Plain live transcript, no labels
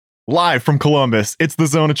Live from Columbus, it's the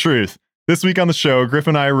Zone of Truth. This week on the show, Griff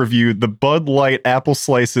and I reviewed the Bud Light Apple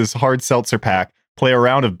Slices Hard Seltzer Pack, play a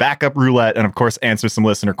round of backup roulette, and of course, answer some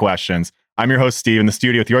listener questions. I'm your host, Steve, in the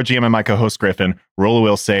studio with your GM and my co-host, Griffin. Roll a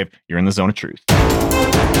will save. You're in the Zone of Truth.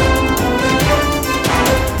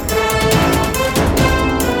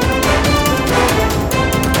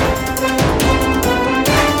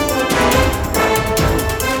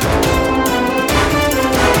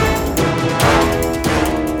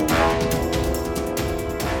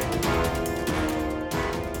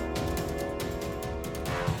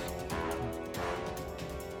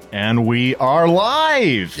 And we are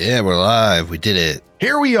live. Yeah, we're live. We did it.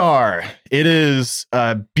 Here we are. It is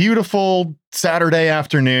a beautiful Saturday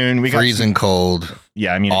afternoon. We freezing cold.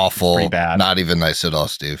 Yeah, I mean, awful. Pretty bad. Not even nice at all,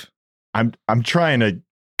 Steve. I'm trying to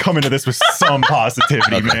come into this with some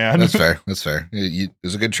positivity, okay, man. That's fair. That's fair. It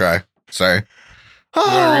was a good try. Sorry.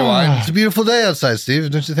 Rewind. It's a beautiful day outside, Steve.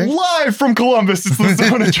 Don't you think? Live from Columbus. It's the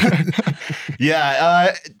Zone of Truth.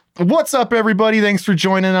 Yeah. What's up, everybody? Thanks for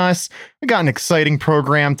joining us. We got an exciting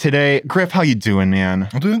program today. Griff, how you doing, man?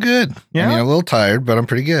 I'm doing good. Yeah? I mean, I'm a little tired, but I'm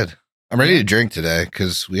pretty good. I'm ready to drink today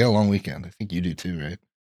because we got a long weekend. I think you do too, right?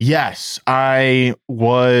 Yes, I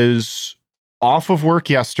was off of work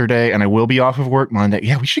yesterday, and I will be off of work Monday.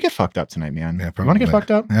 Yeah, we should get fucked up tonight, man. Yeah, probably. You want to get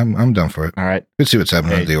fucked up? I'm done for it. All right. Let's see what's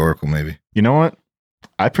happening at the Oracle, maybe. You know what?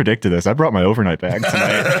 I predicted this. I brought my overnight bag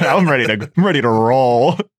tonight. I'm ready to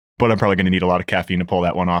roll. But I'm probably going to need a lot of caffeine to pull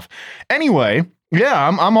that one off. Anyway, yeah,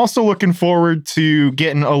 I'm also looking forward to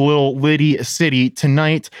getting a little Liddy City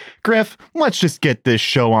tonight. Griff, let's just get this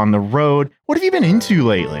show on the road. What have you been into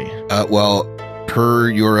lately? Well,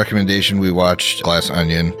 per your recommendation, we watched Glass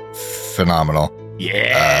Onion. Phenomenal.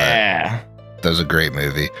 Yeah. That was a great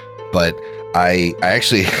movie. But I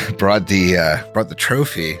actually brought the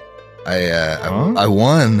trophy. I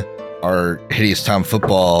won our Hideous Tom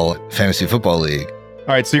Football Fantasy Football League.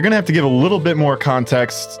 All right, so you're going to have to give a little bit more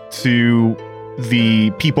context to the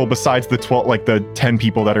people besides the 12, like the 10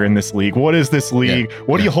 people that are in this league. What is this league? Yeah,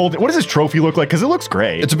 what do you hold? What does this trophy look like? Because it looks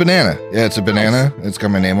great. It's a banana. Yeah, it's a banana. It's got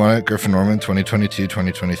my name on it. Griffin Norman,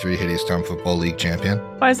 2022-2023 Hideous Tom Football League champion.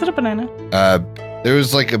 Why is it a banana? There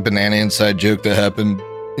was like a banana inside joke that happened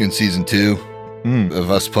in season 2 of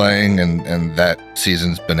us playing, and that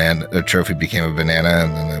season's banana trophy became a banana,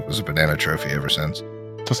 and then it was a banana trophy ever since.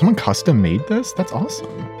 So someone custom made this? That's awesome.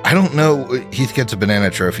 I don't know. Heath gets a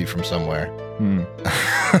banana trophy from somewhere.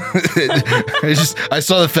 I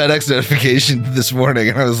saw the FedEx notification this morning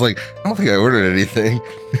and I was like, I don't think I ordered anything.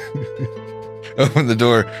 Open the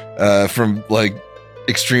door from like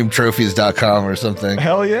extremetrophies.com or something.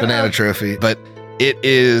 Hell yeah. Banana trophy. But it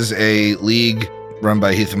is a league run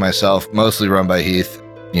by Heath and myself, mostly run by Heath.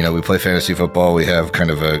 You know, we play fantasy football. We have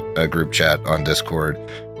kind of a group chat on Discord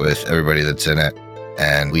with everybody that's in it.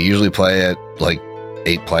 And we usually play at like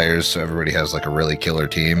 8 players, so everybody has like a really killer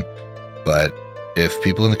team. But if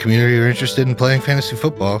people in the community are interested in playing fantasy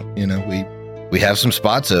football, you know, we have some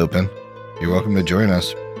spots open. You're welcome to join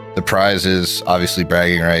us. The prize is obviously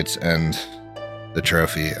bragging rights and the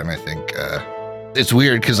trophy. And I think it's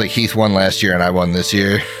weird because like Heath won last year and I won this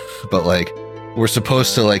year. But like we're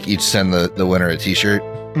supposed to like each send the winner a t-shirt.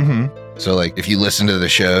 Mm-hmm. So like if you listen to the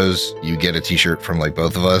shows, you get a t-shirt from like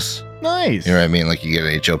both of us. Nice. You know what I mean? Like you get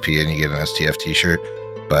an HLP and you get an STF t-shirt.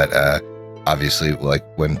 But obviously, like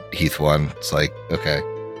when Heath won, it's like, okay,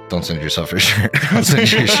 don't send yourself a shirt. I'll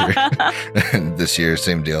send you a shirt. And this year,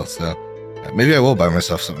 same deal. So maybe I will buy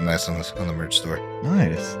myself something nice on the merch store.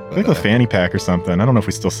 Nice. Like a fanny pack or something. I don't know if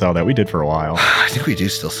we still sell that. We did for a while. I think we do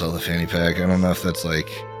still sell the fanny pack. I don't know if that's like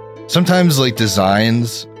sometimes like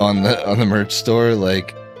designs on the merch store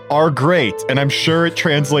like are great, and I'm sure it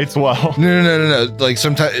translates well. No. Like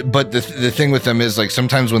sometimes, but the thing with them is like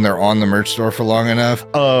sometimes when they're on the merch store for long enough,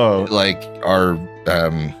 like our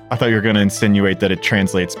I thought you were going to insinuate that it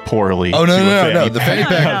translates poorly. Oh no. The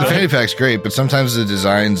fanny pack's great, but sometimes the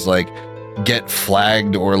designs like get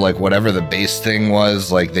flagged or like whatever the base thing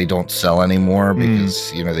was, like they don't sell anymore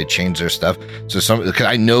because you know they change their stuff. So cause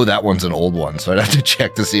I know that one's an old one, so I'd have to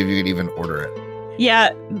check to see if you could even order it.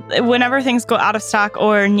 Yeah, whenever things go out of stock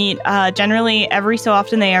or need, generally every so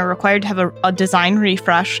often they are required to have a design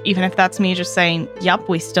refresh, even if that's me just saying, yep,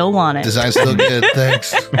 we still want it. Design's still good,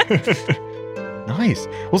 thanks. Nice.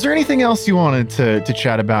 Was there anything else you wanted to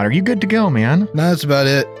chat about? Are you good to go, man? No, that's about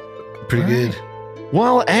it. Pretty good.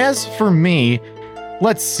 Well, as for me,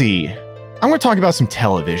 let's see. I'm going to talk about some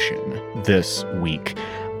television this week.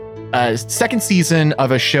 Second season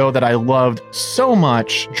of a show that I loved so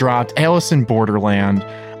much dropped, Alice in Borderland.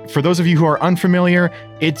 For those of you who are unfamiliar,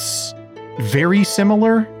 it's very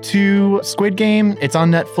similar to Squid Game. It's on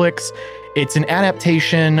Netflix. It's an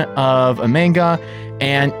adaptation of a manga,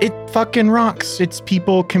 and it fucking rocks. It's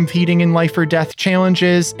people competing in life or death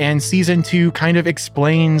challenges, and season 2 kind of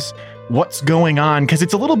explains what's going on, because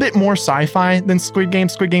it's a little bit more sci-fi than Squid Game.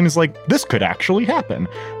 Squid Game is like, this could actually happen.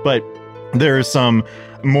 But there's some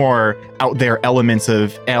more out there elements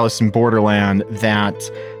of Alice in Borderland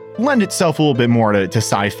that lend itself a little bit more to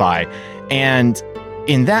sci-fi. And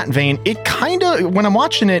in that vein, it kind of, when I'm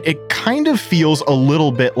watching it, it kind of feels a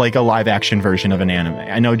little bit like a live action version of an anime.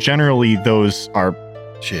 I know generally those are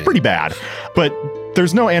pretty bad, but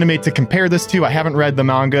there's no anime to compare this to. I haven't read the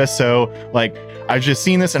manga, so like I've just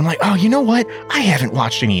seen this and I'm like, oh, you know what? I haven't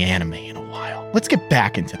watched any anime in a while. Let's get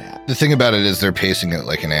back into that. The thing about it is they're pacing it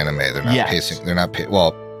like an anime. They're not pacing. They're not.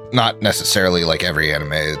 Well, not necessarily like every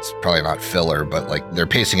anime. It's probably not filler, but like they're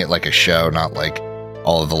pacing it like a show, not like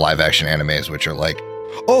all of the live action animes, which are like,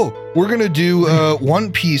 oh, we're gonna do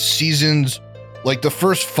One Piece seasons, like the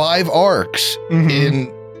first 5 arcs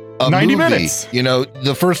in a 90 movie. minutes. You know,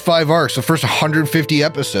 the first 5 arcs, the first 150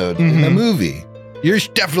 episodes in a movie. You're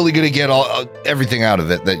definitely gonna get everything out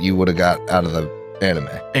of it that you would have got out of the anime.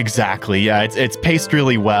 Exactly. Yeah, it's paced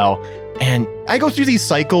really well. And I go through these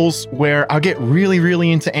cycles where I'll get really,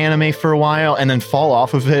 really into anime for a while and then fall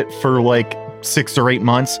off of it for like 6 or 8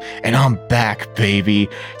 months, and I'm back, baby.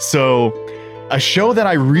 So a show that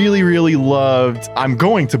I really, really loved, I'm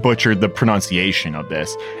going to butcher the pronunciation of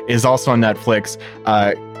this, is also on Netflix,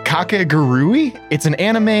 Kakegurui. It's an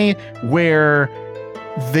anime where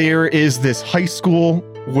there is this high school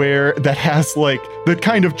that has like the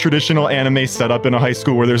kind of traditional anime setup in a high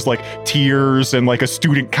school where there's like tiers and like a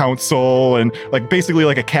student council and like basically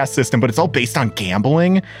like a caste system, but it's all based on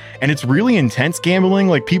gambling, and it's really intense gambling.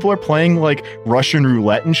 Like people are playing like Russian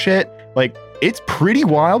roulette and shit. Like it's pretty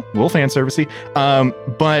wild, a little fan servicey.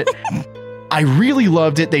 But I really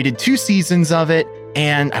loved it. They did 2 seasons of it,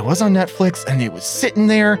 and I was on Netflix and it was sitting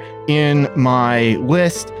there in my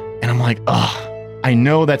list, and I'm like, ugh, I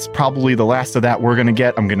know that's probably the last of that we're going to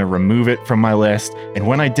get. I'm going to remove it from my list. And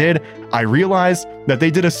when I did, I realized that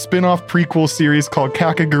they did a spin-off prequel series called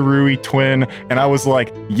Kakegurui Twin. And I was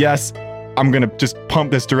like, yes, I'm going to just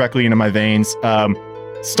pump this directly into my veins.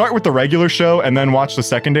 Start with the regular show and then watch the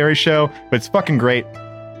secondary show. But it's fucking great.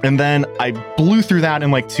 And then I blew through that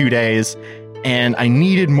in like 2 days, and I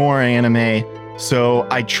needed more anime. So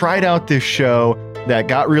I tried out this show that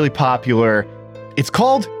got really popular. It's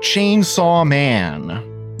called Chainsaw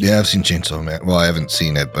Man. Yeah, I've seen Chainsaw Man. Well, I haven't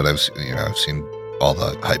seen it, but I've seen all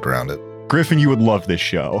the hype around it. Griffin, you would love this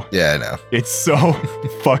show. Yeah, I know. It's so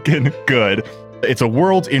fucking good. It's a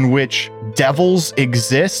world in which devils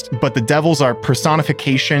exist, but the devils are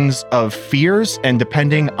personifications of fears, and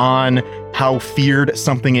depending on how feared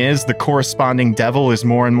something is, the corresponding devil is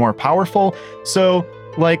more and more powerful. So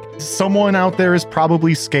like someone out there is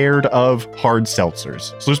probably scared of hard seltzers.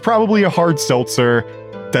 So there's probably a hard seltzer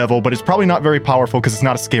devil, but it's probably not very powerful because it's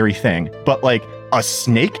not a scary thing. But like a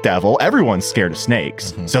snake devil, everyone's scared of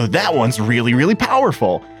snakes. So that one's really, really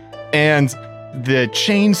powerful. And the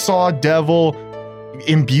chainsaw devil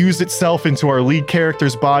imbues itself into our lead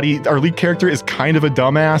character's body. Our lead character is kind of a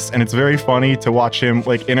dumbass, and it's very funny to watch him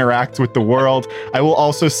like interact with the world. I will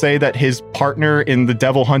also say that his partner in the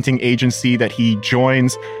devil hunting agency that he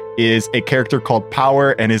joins is a character called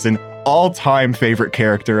Power, and is an all-time favorite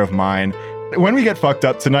character of mine. When we get fucked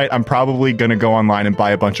up tonight, I'm probably gonna go online and buy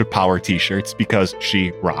a bunch of Power t-shirts because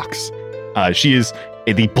she rocks. She is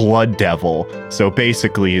the blood devil, so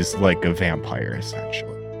basically is like a vampire essentially.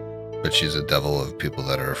 But she's a devil of people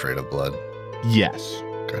that are afraid of blood. Yes.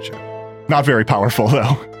 Gotcha. Not very powerful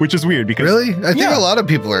though, which is weird because really, I think a lot of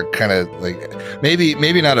people are kind of like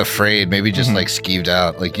maybe not afraid, maybe just like skeeved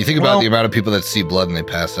out. Like you think about the amount of people that see blood and they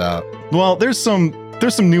pass out. Well, there's some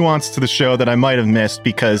nuance to the show that I might have missed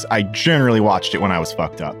because I generally watched it when I was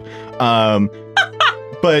fucked up.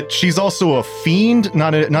 But she's also a fiend,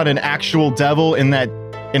 not an actual devil.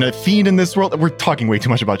 In a fiend in this world. We're talking way too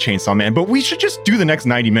much about Chainsaw Man, but we should just do the next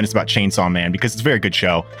 90 minutes about Chainsaw Man because it's a very good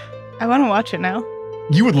show. I want to watch it now.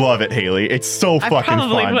 You would love it, Haley. It's so fucking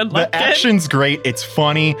fun. The action's great. It's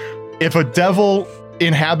funny. If a devil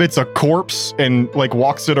inhabits a corpse and like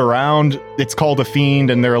walks it around, it's called a fiend,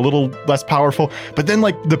 and they're a little less powerful. But then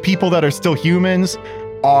like the people that are still humans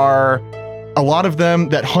are, a lot of them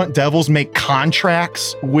that hunt devils make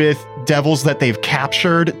contracts with devils that they've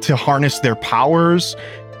captured to harness their powers.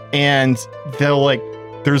 And they'll like,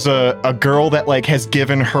 there's a girl that like has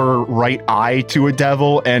given her right eye to a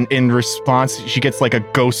devil, and in response she gets like a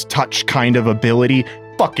ghost touch kind of ability.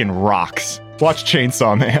 Fucking rocks. Watch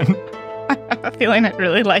Chainsaw Man. I have a feeling I'd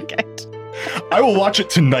really like it. I will watch it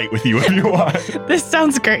tonight with you if you want. This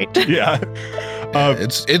sounds great. Yeah.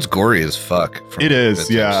 It's gory as fuck. from It is, bits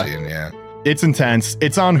I've yeah. seen, yeah. It's intense.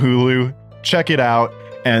 It's on Hulu. Check it out,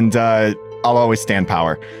 and I'll always stand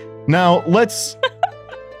power. Now, let's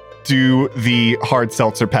do the hard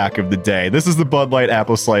seltzer pack of the day. This is the Bud Light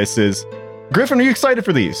Apple Slices. Griffin, are you excited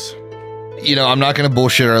for these? You know, I'm not going to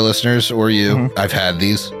bullshit our listeners or you. Mhm. I've had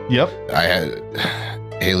these. Yep. I had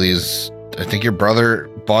Haley's. I think your brother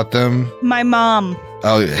bought them. My mom.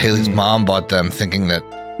 Oh, Haley's mom bought them, thinking that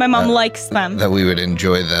My mom likes them. we would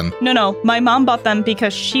enjoy them. No. My mom bought them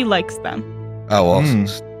because she likes them. Oh well,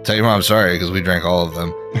 Mm. tell your mom sorry because we drank all of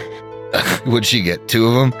them. Would she get 2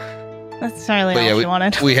 of them? That's entirely But all yeah, she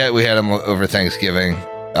wanted. We had them over Thanksgiving.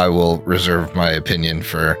 I will reserve my opinion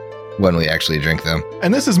for when we actually drink them.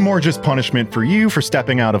 And this is more just punishment for you for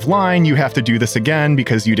stepping out of line. You have to do this again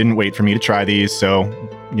because you didn't wait for me to try these. So,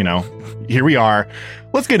 here we are.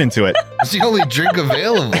 Let's get into it. It's the only drink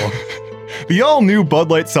available. The all-new Bud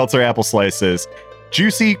Light Seltzer Apple Slices.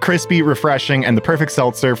 Juicy, crispy, refreshing, and the perfect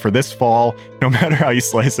seltzer for this fall. No matter how you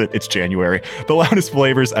slice it, it's January. The loudest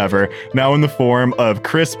flavors ever, now in the form of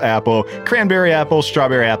crisp apple, cranberry apple,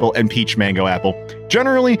 strawberry apple, and peach mango apple.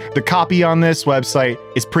 Generally, the copy on this website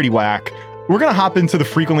is pretty whack. We're going to hop into the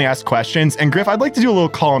frequently asked questions, and Griff, I'd like to do a little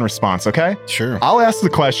call and response, okay? Sure. I'll ask the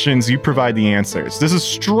questions, you provide the answers. This is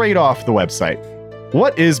straight off the website.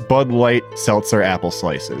 What is Bud Light Seltzer Apple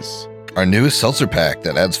Slices? Our newest seltzer pack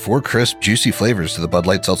that adds 4 crisp, juicy flavors to the Bud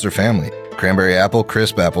Light Seltzer family. Cranberry apple,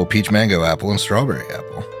 crisp apple, peach mango apple, and strawberry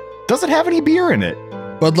apple. Does it have any beer in it?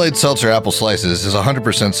 Bud Light Seltzer Apple Slices is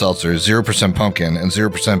 100% seltzer, 0% pumpkin, and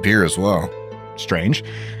 0% beer as well. Strange.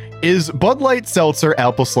 Is Bud Light Seltzer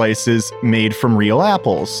Apple Slices made from real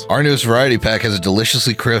apples? Our newest variety pack has a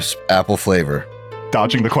deliciously crisp apple flavor.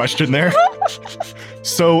 Dodging the question there.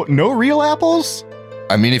 So, no real apples?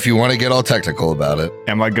 I mean, if you want to get all technical about it,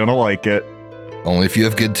 Am I gonna like it? only if you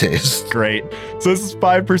have good taste. Great. So this is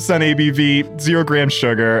 5% ABV, 0 grams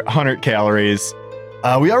sugar, 100 calories.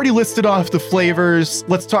 We already listed off the flavors.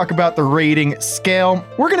 Let's talk about the rating scale.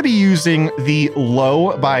 We're going to be using the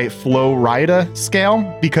Low by Flo Rida scale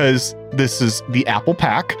because this is the Apple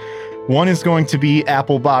pack. 1 is going to be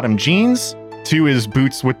apple bottom jeans. 2 is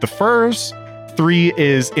boots with the furs. 3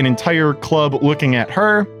 is an entire club looking at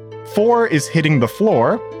her. 4 is hitting the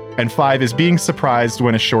floor. And 5 is being surprised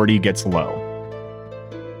when a shorty gets low.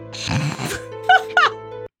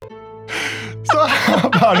 So how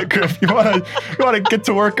about it, Griff? You wanna get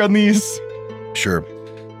to work on these? Sure.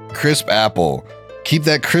 Crisp apple. Keep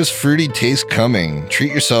that crisp, fruity taste coming.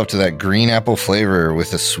 Treat yourself to that green apple flavor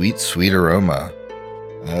with a sweet, sweet aroma.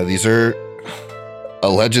 These are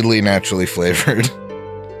allegedly naturally flavored.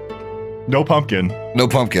 No pumpkin, No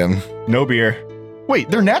pumpkin. no beer. Wait,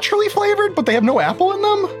 they're naturally flavored, but they have no apple in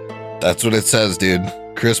them? That's what it says, dude.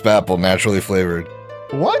 Crisp apple, naturally flavored.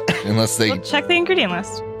 What? Unless they... Well, check the ingredient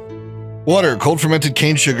list. Water, cold fermented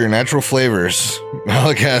cane sugar, natural flavors.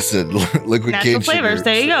 Malic acid, liquid cane Natural flavors. sugar.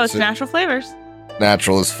 There you go. It's So- natural flavors.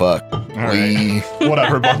 Natural as fuck. All right.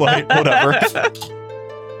 Whatever, Bud Light, whatever.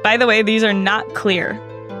 By the way, these are not clear.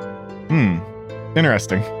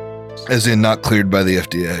 Interesting. As in not cleared by the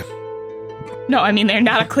FDA. No, I mean they're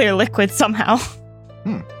not a clear liquid somehow.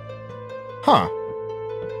 Huh.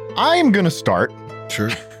 I'm gonna start. Sure.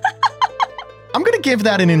 I'm gonna give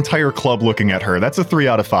that an entire club looking at her. That's a 3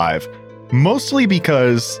 out of 5. Mostly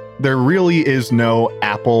because there really is no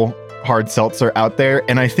apple hard seltzer out there,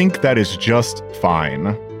 and I think that is just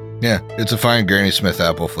fine. Yeah, it's a fine Granny Smith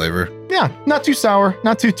apple flavor. Yeah, not too sour,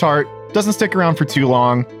 not too tart, doesn't stick around for too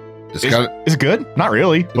long. It's got Is it good? Not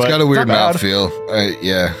really. it's got a weird mouth. mouthfeel.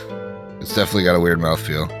 Yeah, it's definitely got a weird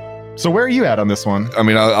mouthfeel. So where are you at on this one? I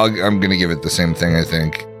mean, I'm gonna give it the same thing. I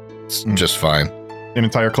think it's just fine. An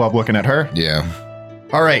entire club looking at her? Yeah.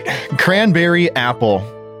 All right, cranberry apple.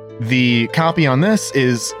 The copy on this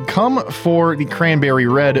is come for the cranberry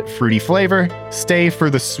red fruity flavor, stay for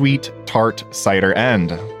the sweet tart cider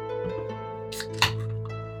end.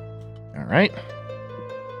 All right.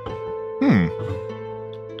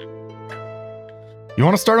 You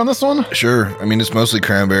want to start on this one? Sure. I mean, it's mostly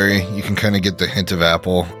cranberry. You can kind of get the hint of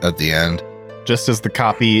apple at the end. Just as the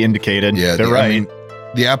copy indicated. Yeah, they're right. I mean,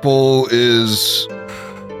 the apple is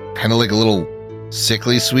kind of like a little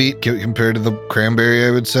sickly sweet compared to the cranberry,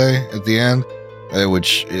 I would say, at the end,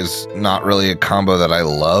 which is not really a combo that I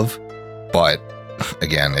love, but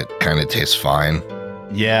again, it kind of tastes fine.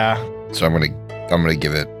 Yeah. So I'm gonna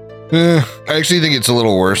give it. I actually think it's a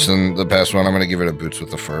little worse than the past one. I'm gonna give it a boots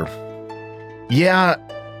with the fur. Yeah,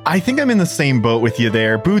 I think I'm in the same boat with you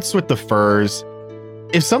there. Boots with the furs.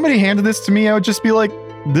 If somebody handed this to me, I would just be like,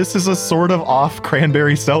 this is a sort of off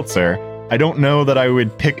cranberry seltzer. I don't know that I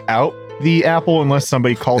would pick out the apple unless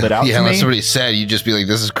somebody called it out Yeah, to unless me. somebody said, you'd just be like,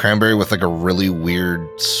 this is cranberry with like a really weird,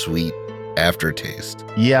 sweet aftertaste.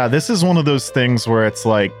 Yeah, this is one of those things where it's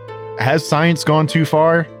like, has science gone too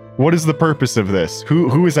far? What is the purpose of this?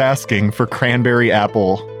 Who is asking for cranberry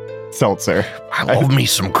apple seltzer? I love me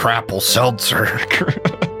some crapple seltzer.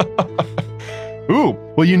 Ooh,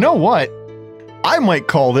 well, you know what? I might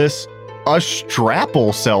call this a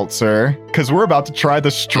strapple seltzer because we're about to try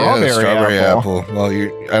the strawberry, apple. Well,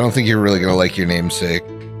 I don't think you're really going to like your namesake.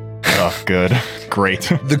 Oh, good. Great.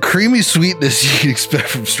 The creamy sweetness you'd expect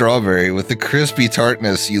from strawberry with the crispy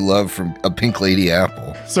tartness you love from a pink lady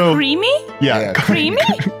apple. So, Creamy? yeah. Creamy?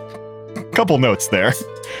 Couple notes there.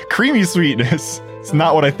 Creamy sweetness. It's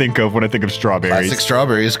not what I think of when I think of strawberries. Classic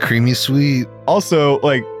strawberry is creamy sweet. Also,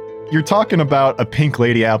 like, you're talking about a pink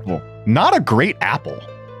lady apple. Not a great apple.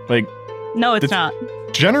 Like, No, it's It's- not.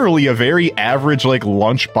 generally a very average, like,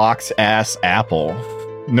 lunchbox ass apple.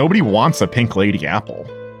 Nobody wants a pink lady apple.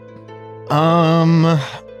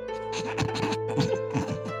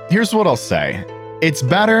 Here's what I'll say. It's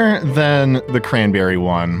better than the cranberry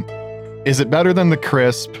one. Is it better than the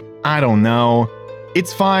crisp? I don't know.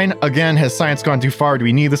 It's fine. Again, has science gone too far? Do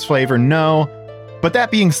we need this flavor? No. But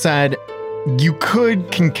that being said, you could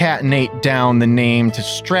concatenate down the name to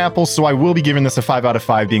Strapple, so I will be giving this a 5 out of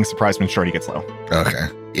 5, being surprised when Shorty gets low. Okay.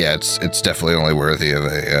 Yeah, it's definitely only worthy of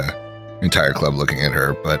a entire club looking at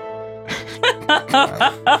her, but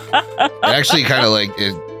it actually kind of like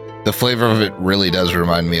it. The flavor of it really does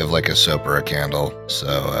remind me of like a soap or a candle. So,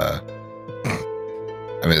 I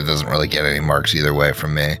mean, it doesn't really get any marks either way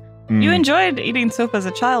from me. You enjoyed eating soap as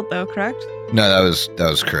a child, though, correct? No, that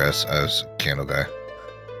was Chris. I was a candle guy.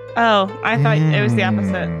 Oh, I thought it was the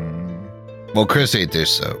opposite. Well, Chris ate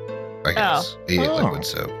dish soap, I guess. He ate Oh. liquid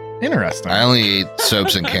soap. Interesting. I only ate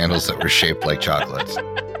soaps and candles that were shaped like chocolates.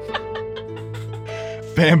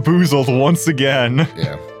 Bamboozled once again.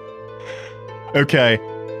 Yeah. Okay,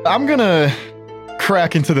 I'm gonna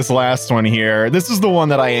crack into this last one here. This is the one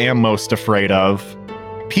that I am most afraid of.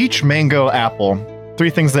 Peach, mango, apple. 3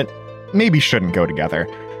 things that maybe shouldn't go together.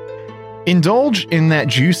 Indulge in that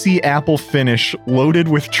juicy apple finish loaded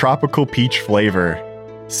with tropical peach flavor.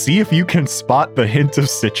 See if you can spot the hint of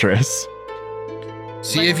citrus.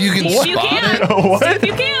 See if you can See if you spot can. it. What? See if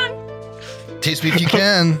you can. Taste me if you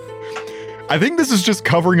can. I think this is just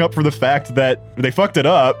covering up for the fact that they fucked it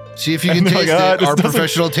up. See if you And can they're taste like, it. this Our doesn't-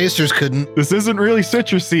 professional tasters couldn't. This isn't really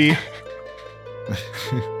citrusy.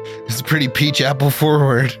 It's pretty peach apple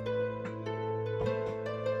forward.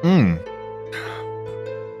 Mmm.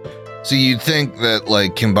 So you'd think that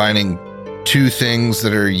like combining 2 things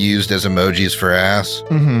that are used as emojis for ass,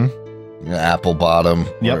 Mm-hmm. apple bottom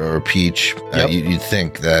Yep. or peach, Yep. you'd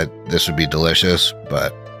think that this would be delicious,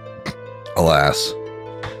 but alas,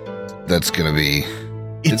 that's gonna be.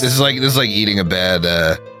 This is like eating a bad.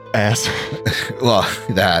 Ass. Well,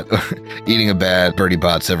 that eating a bad Birdie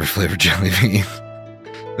Bot's every flavor jelly bean.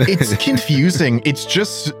 It's confusing. It's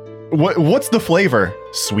just what's the flavor?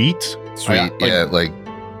 Sweet? Sweet, yeah, like,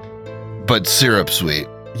 but syrup sweet.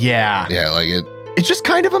 Yeah. Yeah, like it. It's just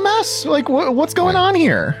kind of a mess. Like what's going on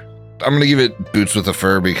here? I'm gonna give it boots with a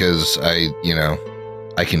fur because I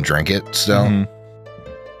can drink it still. Mhm.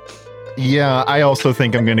 Yeah, I also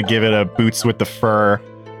think I'm going to give it a boots with the fur.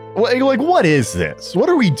 Like, what is this? What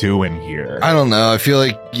are we doing here? I don't know. I feel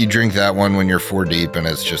like you drink that one when you're 4 deep, and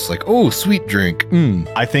it's just like, oh, sweet drink.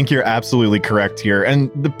 I think you're absolutely correct here.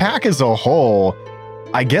 And the pack as a whole,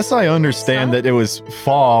 I guess I understand that it was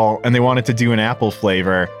fall and they wanted to do an apple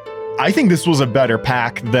flavor. I think this was a better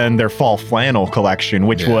pack than their fall flannel collection,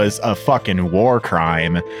 which Yeah. was a fucking war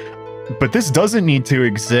crime. But this doesn't need to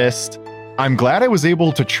exist. I'm glad I was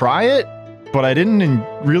able to try it, but I didn't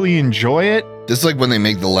really enjoy it. This is like when they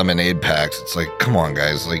make the lemonade packs. It's like, come on,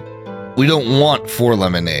 guys. Like, we don't want 4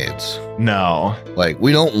 lemonades. No, Like,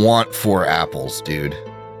 we don't want 4 apples, dude.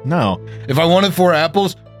 no. If I wanted 4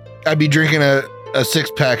 apples, I'd be drinking a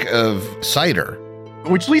 6-pack of cider.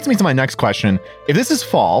 Which leads me to my next question. If this is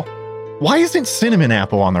fall, why isn't cinnamon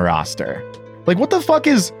apple on the roster? Like, what the fuck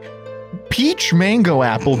is peach mango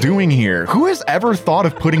apple doing here? Who has ever thought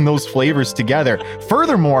of putting those flavors together?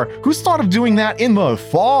 Furthermore, who's thought of doing that in the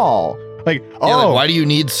fall? Like, Yeah, like, why do you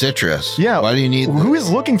need citrus? Yeah, Why do you need who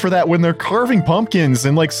is looking for that when they're carving pumpkins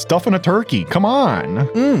and like stuffing a turkey? Come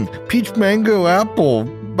on. peach mango apple?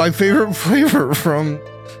 My favorite flavor from.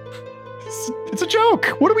 It's a joke.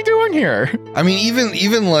 What are we doing here? I mean,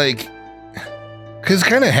 even like, because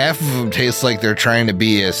kind of half of them taste like they're trying to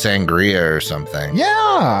be a sangria or something.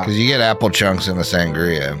 Yeah. Because you get apple chunks in the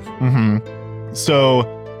sangria. Mm-hmm. So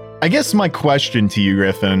I guess my question to you,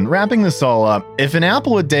 Griffin, wrapping this all up, if an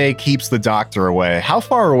apple a day keeps the doctor away, how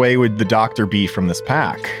far away would the doctor be from this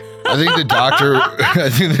pack? I think the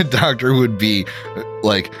doctor would be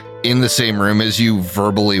like in the same room as you,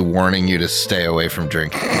 verbally warning you to stay away from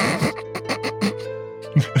drinking.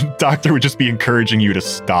 Doctor would just be encouraging you to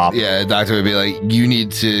stop. Yeah, the doctor would be like, you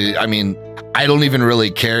need to, I mean, I don't even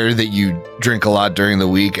really care that you drink a lot during the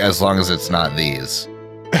week as long as it's not these.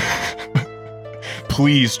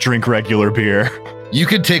 Please drink regular beer. You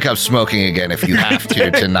could take up smoking again if you have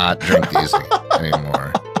to not drink these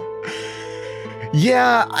anymore.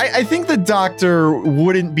 Yeah, I think the doctor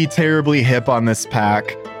wouldn't be terribly hip on this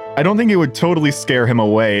pack. I don't think it would totally scare him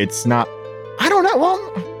away. It's not, I don't know. Well,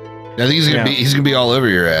 I think he's gonna be all over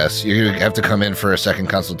your ass. You're gonna have to come in for a second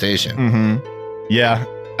consultation. Mm-hmm. Yeah,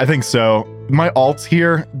 I think so. My alt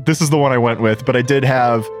here, this is the one I went with, but I did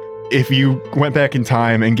have, if you went back in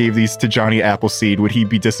time and gave these to Johnny Appleseed, would he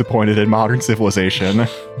be disappointed in modern civilization?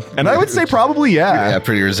 And I would say probably yeah. Yeah,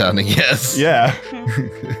 pretty resounding yes. Yeah.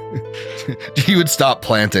 He would stop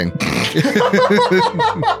planting.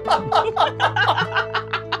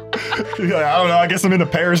 I don't know. I guess I'm into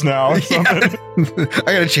pears now. Or something.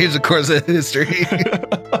 I gotta change the course of history.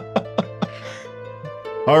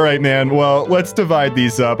 All right, man. Well, let's divide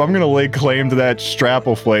these up. I'm gonna lay claim to that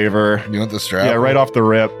Strapple flavor. You want the strap? Yeah, right off the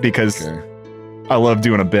rip, because I love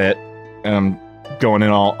doing a bit, and I'm going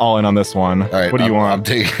in all in on this one. All right, what do you want? I'm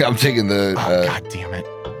taking the. God damn it!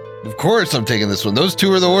 Of course, I'm taking this one. Those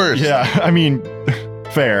two are the worst. Yeah, I mean,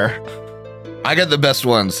 fair. I got the best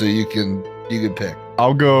one, so you can pick.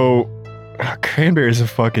 I'll go. Cranberry's a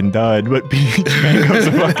fucking dud, but peach mango's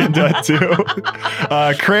a fucking dud too.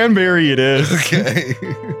 Cranberry it is. Okay.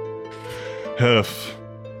 All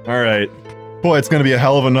right. Boy, it's going to be a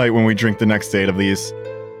hell of a night when we drink the next 8 of these.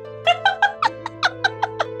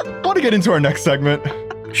 Want to get into our next segment?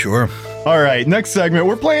 Sure. All right, next segment.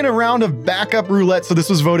 We're playing a round of backup roulette. So this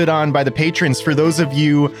was voted on by the patrons. For those of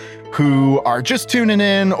you who are just tuning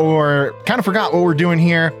in or kind of forgot what we're doing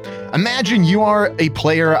here, imagine you are a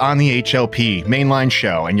player on the HLP mainline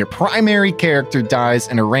show and your primary character dies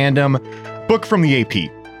in a random book from the AP.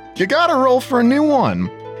 You gotta roll for a new one.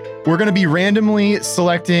 We're going to be randomly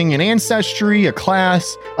selecting an ancestry, a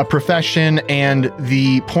class, a profession, and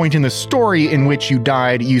the point in the story in which you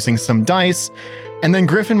died using some dice. And then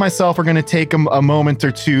Griff and myself are going to take a moment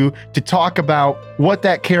or two to talk about what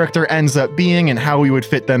that character ends up being and how we would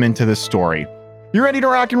fit them into the story. You ready to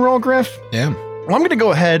rock and roll, Griff? Yeah. Well, I'm going to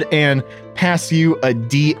go ahead and pass you a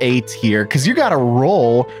D8 here because you got to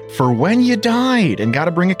roll for when you died and got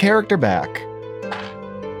to bring a character back.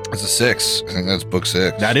 That's a 6. I think that's book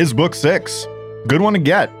 6. That is book 6. Good one to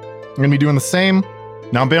get. I'm going to be doing the same.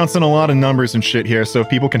 Now I'm bouncing a lot of numbers and shit here, so if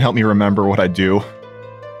people can help me remember what I do,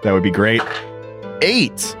 that would be great.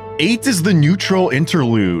 8. 8 is the neutral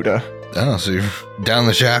interlude. Oh, so you're down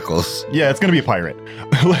the shackles. Yeah, it's going to be a pirate.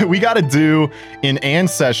 We got to do an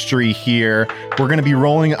ancestry here. We're going to be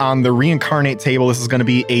rolling on the reincarnate table. This is going to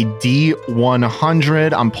be a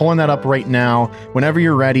D100. I'm pulling that up right now. Whenever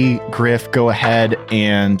you're ready, Griff, go ahead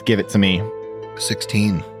and give it to me.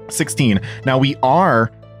 16. 16. Now we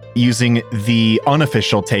are using the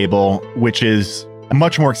unofficial table, which is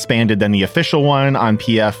much more expanded than the official one on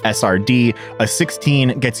PF SRD. A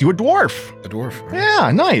 16 gets you a dwarf. A dwarf. Right?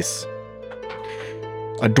 Yeah, nice.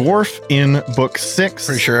 A dwarf in book 6.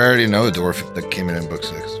 Pretty sure I already know a dwarf that came in book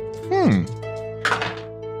 6.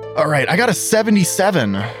 All right, I got a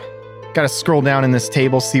 77. Got to scroll down in this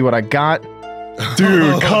table, see what I got.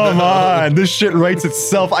 Dude, come on. This shit writes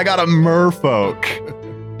itself. I got a merfolk.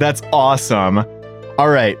 That's awesome. All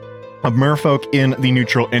right, a merfolk in the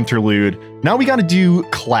neutral interlude. Now we got to do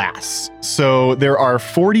class. So there are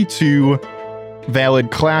 42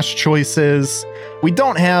 valid class choices. We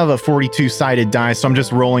don't have a 42-sided die, so I'm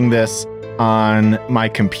just rolling this on my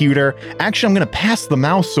computer. Actually, I'm going to pass the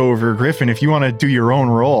mouse over, Griffin, if you want to do your own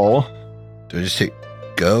roll. Do I just hit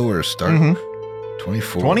go or start?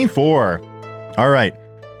 24. 24. All right.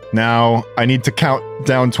 Now, I need to count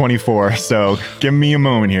down 24, so give me a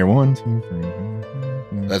moment here. 1, 2, 3, 4,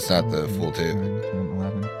 5, That's not the full table.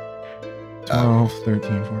 11, 12,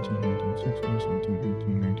 13, 14, 15, 16, 17,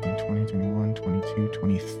 18, 19, 20, 21, 22,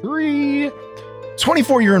 23...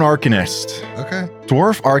 24, you're an Arcanist. Okay.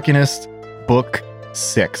 Dwarf Arcanist, book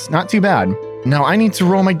 6. Not too bad. Now I need to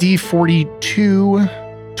roll my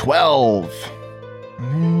D42. 12.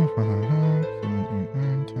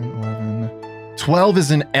 12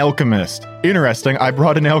 is an alchemist. Interesting. I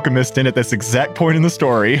brought an alchemist in at this exact point in the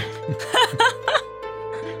story.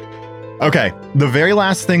 Okay, the very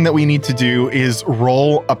last thing that we need to do is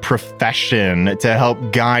roll a profession to help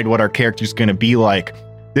guide what our character's going to be like.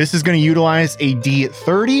 This is going to utilize a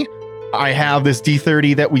D30. I have this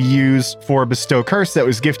D30 that we use for Bestow Curse that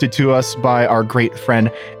was gifted to us by our great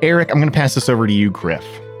friend Eric. I'm going to pass this over to you, Griff.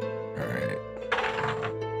 All right.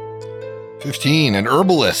 15, an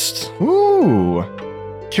herbalist. Ooh.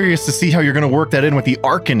 Curious to see how you're going to work that in with the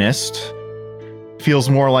Arcanist. Feels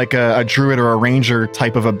more like a druid or a ranger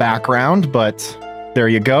type of a background, but there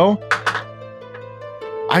you go.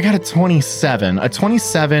 I got a 27. A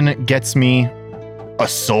 27 gets me a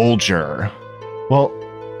soldier. Well,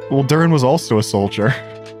 Durin was also a soldier.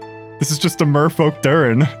 This is just a merfolk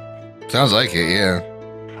Durin. Sounds like it, yeah.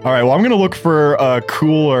 All right, well, I'm going to look for a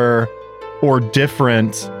cooler or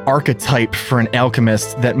different archetype for an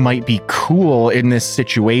alchemist that might be cool in this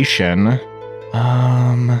situation.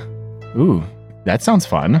 Ooh, that sounds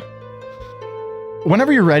fun.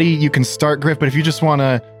 Whenever you're ready, you can start, Griff, but if you just want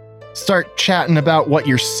to start chatting about what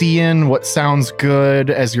you're seeing, what sounds good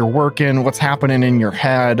as you're working, what's happening in your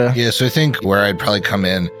head. Yeah, so I think where I'd probably come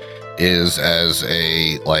in is as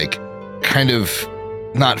a, like, kind of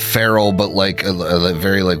not feral, but like a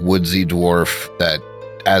very like woodsy dwarf that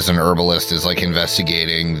as an herbalist is like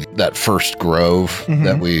investigating that first grove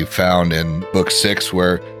that we found in book 6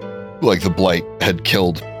 where like the blight had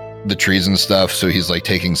killed the trees and stuff. So he's like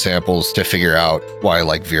taking samples to figure out why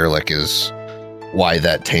like Virlik is, why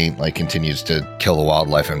that taint like continues to kill the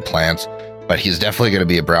wildlife and plants. But he's definitely going to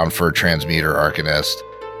be a brown fur transmuter arcanist.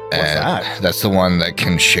 And that's the one that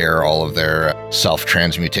can share all of their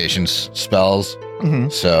self-transmutation spells.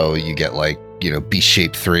 So you get like, you know, Beast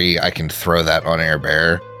Shape 3. I can throw that on Air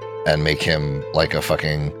Bear and make him like a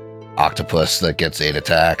fucking octopus that gets 8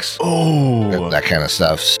 attacks. Oh, that kind of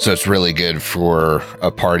stuff. So it's really good for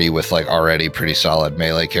a party with like already pretty solid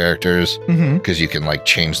melee characters because you can like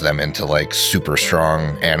change them into like super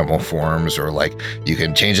strong animal forms, or like you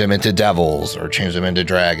can change them into devils or change them into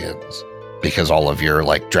dragons, because all of your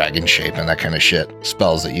like dragon shape and that kind of shit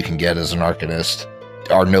spells that you can get as an arcanist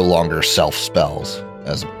are no longer self spells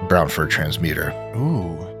as a brown fur transmuter.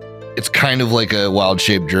 Ooh. It's kind of like a wild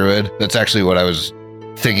shape druid. That's actually what I was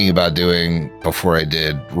thinking about doing before I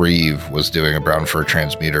did Reeve, was doing a brown fur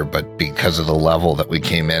transmuter, but because of the level that we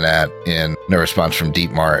came in at in No Response from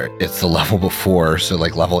Deepmar, it's the level before. So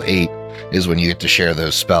like level 8 is when you get to share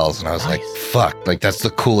those spells. And I was like, fuck, like that's the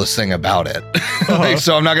coolest thing about it. Like,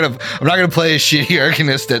 so I'm not gonna play a shitty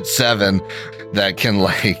arcanist at 7 that can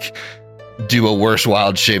like do a worse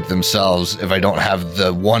wild shape themselves if I don't have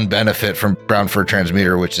the one benefit from brown fur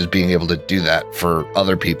transmuter, which is being able to do that for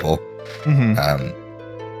other people.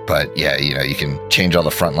 But yeah, you know, you can change all the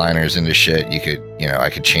frontliners into shit. You could, you know, I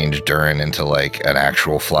could change Durin into like an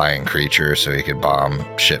actual flying creature, so he could bomb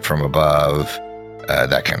shit from above,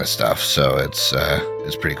 that kind of stuff. So it's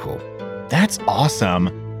pretty cool. That's awesome.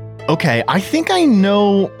 Okay, I think I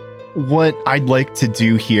know what I'd like to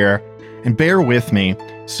do here, and bear with me.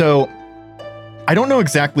 So I don't know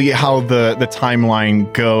exactly how the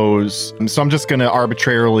timeline goes, so I'm just going to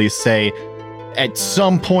arbitrarily say at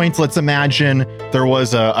some point, let's imagine there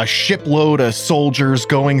was a shipload of soldiers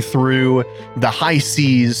going through the high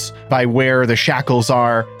seas by where the shackles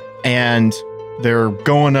are, and they're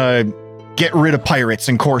going to get rid of pirates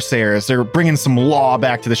and corsairs. They're bringing some law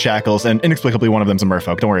back to the shackles, and inexplicably one of them's a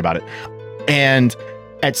merfolk. Don't worry about it. And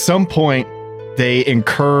at some point, they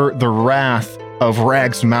incur the wrath of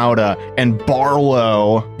Rags Mauda, and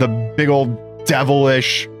Barlow, the big old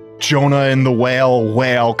devilish Jonah and the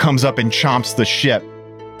whale comes up and chomps the ship.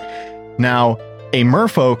 Now, a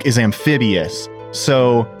merfolk is amphibious,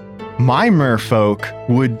 so my merfolk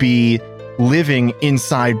would be living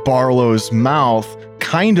inside Barlow's mouth,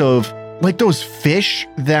 kind of like those fish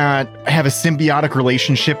that have a symbiotic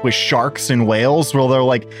relationship with sharks and whales, where they'll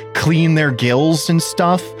like clean their gills and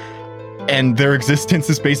stuff, and their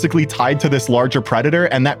existence is basically tied to this larger predator,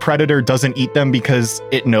 and that predator doesn't eat them because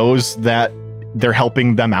it knows that they're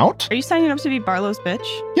helping them out. Are you signing up to be Barlow's bitch?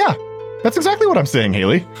 Yeah, that's exactly what I'm saying,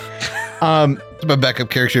 Haley. It's my backup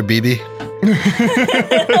character, BB.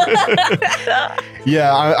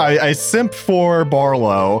 Yeah, I simp for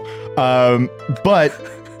Barlow, but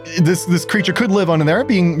this creature could live under there,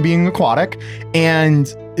 being aquatic,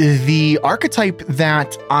 and the archetype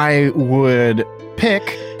that I would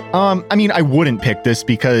pick, I mean, I wouldn't pick this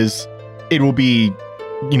because it will be,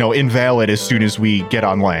 you know, invalid as soon as we get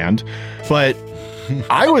on land, but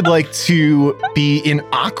I would like to be an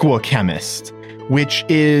aqua chemist, which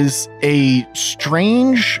is a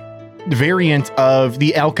strange variant of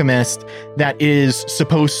the alchemist that is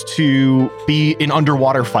supposed to be an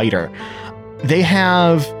underwater fighter. They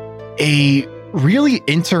have a really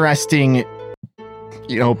interesting,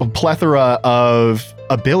 you know, plethora of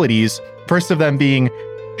abilities. First of them being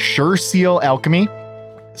Sure Seal Alchemy,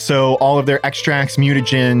 So all of their extracts,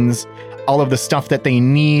 mutagens, all of the stuff that they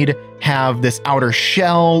need have this outer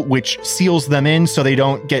shell, which seals them in so they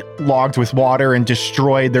don't get logged with water and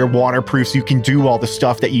destroyed. They're waterproof, so you can do all the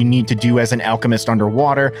stuff that you need to do as an alchemist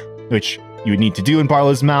underwater, which you would need to do in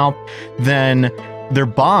Barlow's Mouth. Then their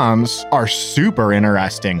bombs are super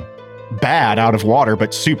interesting. Bad out of water,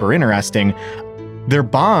 but super interesting. Their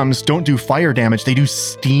bombs don't do fire damage, they do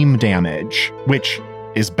steam damage, which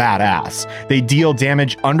is badass. They deal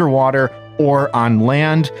damage underwater or on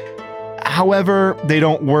land. However, they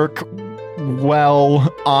don't work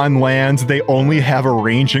well on land. They only have a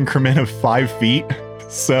range increment of 5 feet.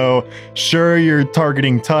 So sure, you're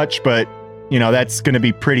targeting touch, but you know, that's going to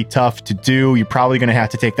be pretty tough to do. You're probably going to have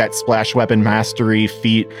to take that splash weapon mastery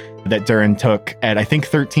feat that Durin took at, I think,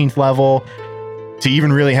 13th level to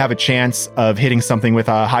even really have a chance of hitting something with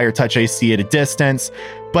a higher touch AC at a distance.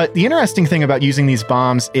 But the interesting thing about using these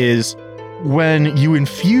bombs is when you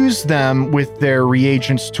infuse them with their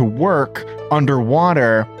reagents to work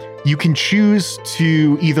underwater, you can choose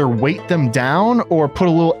to either weight them down or put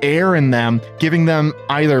a little air in them, giving them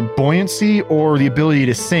either buoyancy or the ability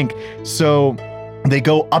to sink. So they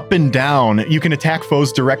go up and down. You can attack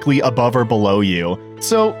foes directly above or below you.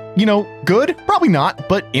 So, you know, good? Probably not,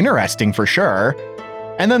 but interesting for sure.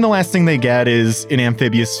 And then the last thing they get is an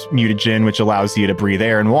amphibious mutagen, which allows you to breathe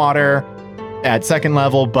air and water at 2nd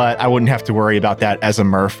level, but I wouldn't have to worry about that as a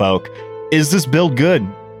merfolk. Is this build good?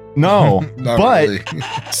 No, but really.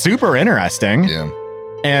 Super interesting. Yeah.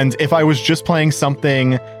 And if I was just playing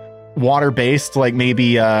something water-based, like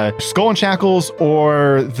maybe Skull and Shackles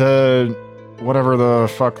or the whatever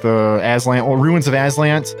the fuck, the Aslant or Ruins of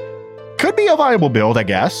Aslant, could be a viable build, I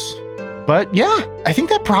guess. But yeah, I think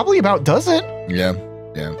that probably about does it. Yeah.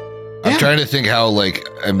 I'm trying to think how, like,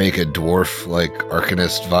 I make a dwarf, like,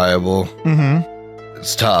 Arcanist viable. Mm-hmm.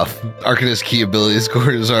 It's tough. Arcanist key ability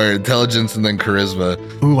scores are intelligence and then charisma.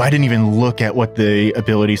 Ooh, I didn't even look at what the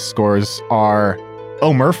ability scores are.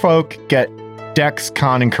 Oh, merfolk get dex,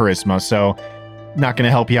 con, and charisma, so not going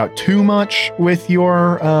to help you out too much with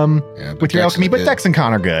your with your alchemy, but dex and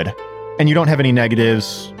con are good. And you don't have any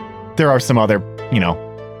negatives. There are some other, you know,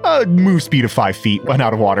 move speed of 5 feet when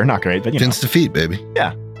out of water. Not great, but you know. Against defeat, baby.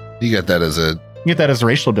 Yeah. You get that as a... You get that as a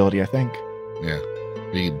racial ability, I think. Yeah.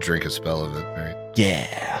 You can drink a spell of it, right?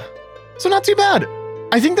 Yeah. So not too bad.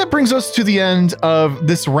 I think that brings us to the end of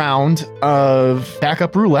this round of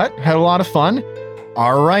Backup Roulette. Had a lot of fun.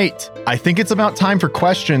 All right. I think it's about time for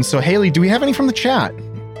questions. So Haley, do we have any from the chat?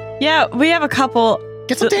 Yeah, we have a couple.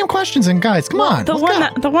 Get some damn questions in, guys. Come on.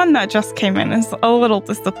 The one that just came in is a little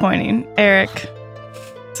disappointing. Eric.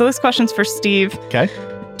 So this question's for Steve. Okay.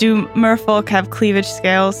 Do merfolk have cleavage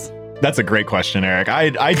scales? That's a great question, Eric.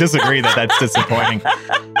 I disagree that that's disappointing.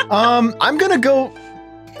 I'm going to go...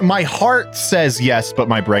 My heart says yes, but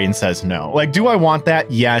my brain says no. Like, do I want that?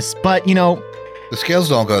 Yes. But, you know... The scales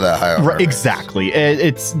don't go that high. Right, exactly.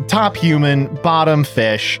 It's top human, bottom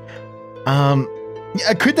fish.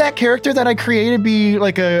 Could that character that I created be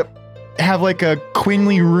like have like a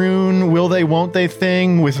Quinley rune, will they, won't they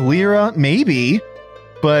thing with Lyra? Maybe.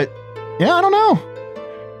 But, yeah, I don't know.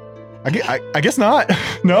 I guess not.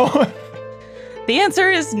 No. The answer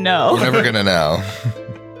is no. We're never gonna know.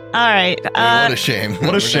 All right. What a shame.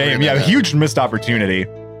 What a shame. Yeah, a huge missed opportunity.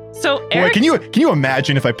 So, Eric, boy, can you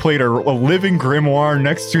imagine if I played a living grimoire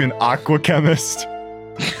next to an aqua chemist?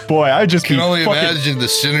 Boy, I'd just can only imagine the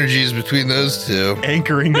synergies between those two.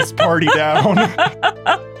 Anchoring this party down.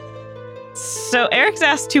 So Eric's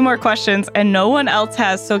asked 2 more questions, and no one else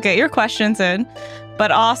has. So get your questions in. But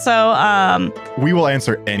also, we will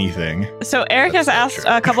answer anything. So Eric has asked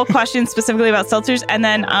a couple questions specifically about seltzers, and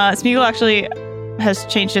then Smeagol actually has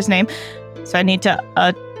changed his name. So I need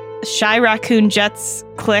to Shy Raccoon Jets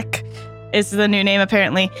Click is the new name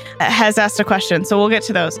apparently, has asked a question. So we'll get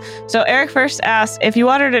to those. So Eric first asked, if you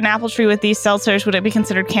watered an apple tree with these seltzers, would it be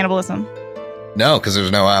considered cannibalism? No, because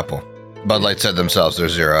there's no apple. Bud Light said themselves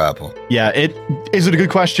there's 0 apple. Yeah, is it a good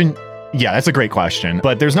question? Yeah, that's a great question.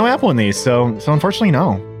 But there's no apple in these, so unfortunately,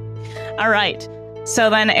 no. All right. So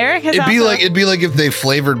then Eric has it'd be like if they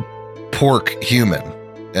flavored pork human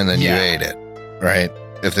and then you ate it, right?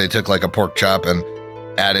 If they took like a pork chop and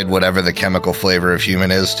added whatever the chemical flavor of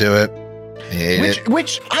human is to it, you ate it.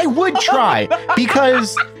 Which I would try,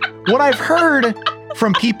 because what I've heard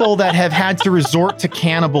from people that have had to resort to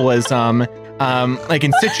cannibalism, like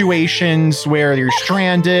in situations where you're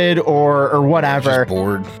stranded or whatever, just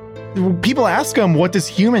bored. People ask them, what does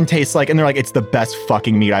human taste like? And they're like, it's the best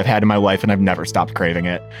fucking meat I've had in my life, and I've never stopped craving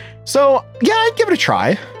it. So, yeah, I'd give it a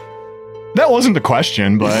try. That wasn't the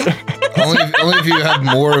question, but only if you have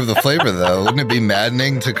more of the flavor, though. Wouldn't it be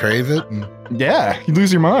maddening to crave it? yeah, you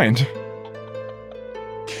lose your mind.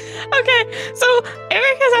 Okay, so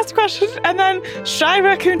Eric has asked a question, and then Shy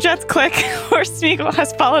Raccoon Jets Click or Smeagol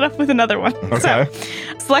has followed up with another one. Okay. So,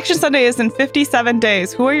 Selection Sunday is in 57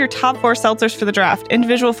 days. Who are your top 4 seltzers for the draft?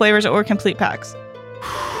 Individual flavors or complete packs?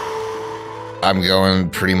 I'm going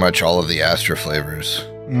pretty much all of the Astra flavors.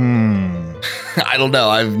 Mm. I don't know.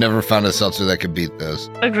 I've never found a seltzer that could beat those.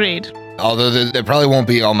 Agreed. Although they probably won't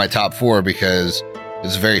be on my top 4 because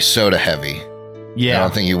it's very soda heavy. I Yeah.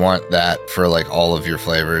 don't think you want that for like all of your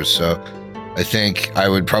flavors. So I think I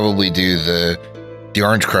would probably do the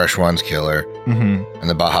Orange Crush one's killer Mm-hmm. and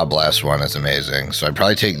the Baja Blast one is amazing. So I'd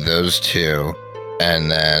probably take those 2.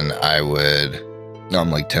 And then I would, no,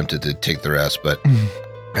 I'm like tempted to take the rest, but,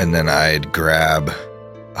 and then I'd grab,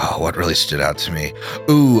 oh, what really stood out to me?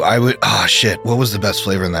 Ooh, I would, oh shit. What was the best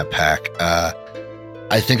flavor in that pack?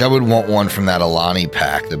 I think I would want one from that Alani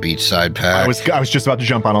pack, the Beachside pack. I was just about to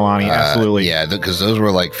jump on Alani. Absolutely. Yeah, because those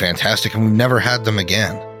were like fantastic and we've never had them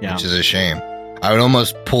again, Yeah. which is a shame. I would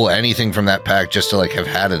almost pull anything from that pack just to like have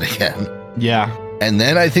had it again. Yeah. And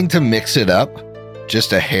then I think to mix it up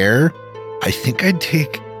just a hair, I think I'd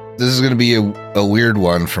take, this is going to be a weird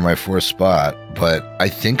one for my 4th spot, but I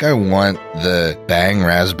think I want the Bang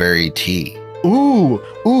Raspberry Tea. Ooh,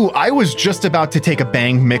 I was just about to take a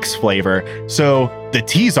Bang mix flavor. So the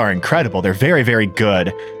teas are incredible. They're very, very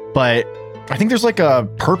good. But I think there's like a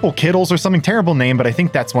Purple Kittles or something, terrible name, but I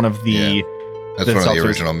think that's one of the... Yeah. That's the one of seltzers. the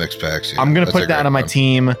original mix packs. Yeah. I'm going to That's put a that great on my one.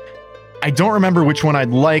 team. I don't remember which one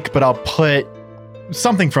I'd like, but I'll put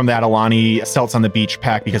something from that Alani Seltz on the Beach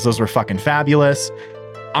pack because those were fucking fabulous.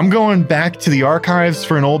 I'm going back to the archives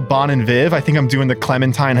for an old Bon and Viv. I think I'm doing the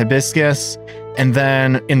Clementine Hibiscus. And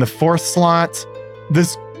then in the 4th slot,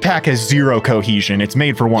 this pack has 0 cohesion. It's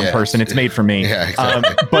made for one Yeah, person. It's made for me. Yeah,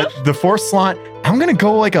 exactly. But the 4th slot, I'm going to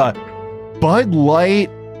go like a Bud Light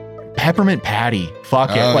Peppermint Patty.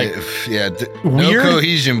 Fuck it. Oh, Like yeah, no weird,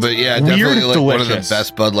 cohesion, but yeah, weird, definitely like one of the delicious.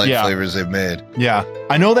 best Bud Light Yeah. flavors they've made. yeah.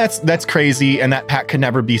 I know that's crazy and that pack could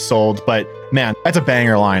never be sold, but man, that's a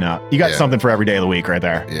banger lineup. You got Yeah. something for every day of the week right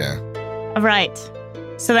there. Yeah. All right.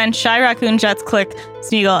 So then Shy Raccoon Jets Click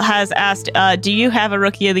Smeagol has asked, do you have a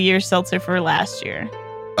Rookie of the Year seltzer for last year?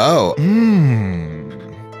 Oh,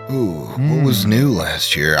 Mmm. ooh, what was new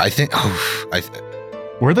last year? I think.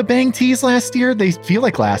 Were the Bang teas last year? They feel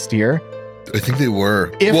like last year. I think they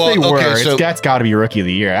were. If they were, okay, that's got to be Rookie of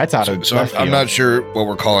the Year. That's out of so left I'm field. not sure what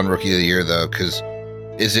we're calling Rookie of the Year though, because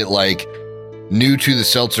is it like new to the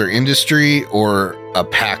seltzer industry or a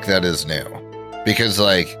pack that is new? Because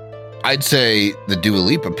like I'd say the Dua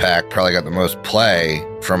Lipa pack probably got the most play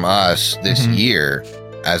from us this Mhm. year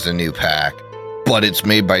as a new pack, but it's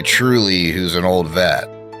made by Truly, who's an old vet.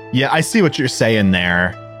 Yeah, I see what you're saying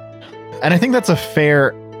there. And I think that's a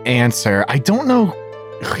fair answer. I don't know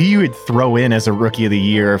who you would throw in as a Rookie of the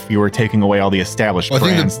Year if you were taking away all the established Well, I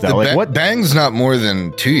think brands, the though. Like, what? Bang's not more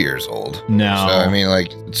than 2 years old. No. So I mean,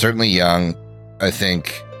 like, it's certainly young. I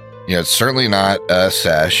think, it's certainly not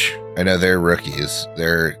Sesh. I know they're rookies.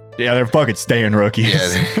 They're Yeah, they're fucking staying rookies.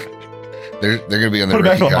 yeah, they're gonna be on the Put it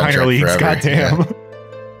back rookie to the minor contract leagues. forever. Goddamn.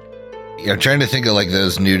 Yeah, I'm trying to think of like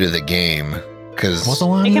those new to the game because What's the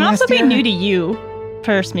line? It can also last be year? new to you,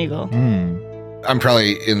 per Smeagol. Hmm. I'm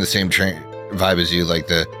probably in the same vibe as you, like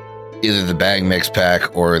either the Bang Mix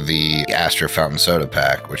pack or the Astra Fountain Soda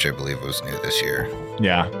pack, which I believe was new this year.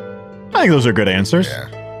 Yeah. I think those are good answers. Yeah.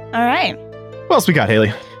 All right. What else we got,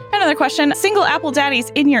 Haley? Another question. Single Apple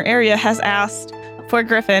Daddies in your area has asked for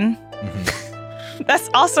Griffin. That's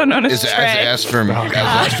also known as Is Trey. asked for me, God.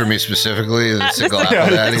 asked for me specifically? The This single is- apple Yeah,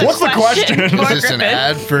 daddy? what's the question? for Is this an Griffin.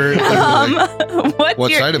 ad for?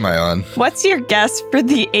 What Your, side am I on? what's your guess for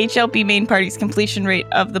the HLP main party's completion rate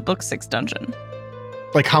of the Book 6 dungeon?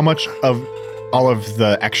 Like how much of all of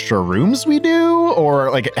the extra rooms we do,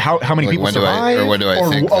 or like how many Like, people when do I- survive, or when do I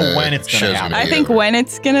think the when it's show's gonna gonna happen? I be think over. when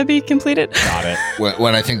it's going to be completed. Got it.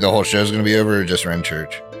 When I think the whole show's going to be over, or just Ren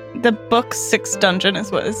Church? The Book 6 dungeon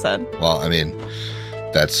is what it said. Well, I mean,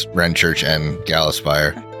 that's Ren Church and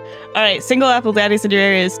Galaspire. All right, single Apple Daddies in your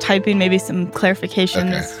area is typing. Maybe some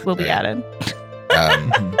clarifications Okay, will be right. added.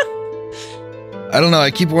 I don't know.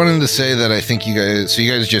 I keep wanting to say that I think you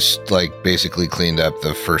guys just like basically cleaned up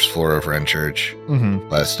the first floor of Ren Church Mm-hmm.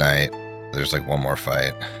 last night. There's like one more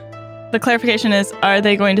fight. The clarification is, are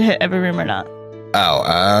they going to hit every room or not?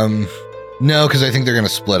 Oh, no, because I think they're going to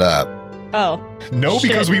split up. Oh. No, Shit.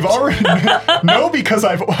 because we've already no, because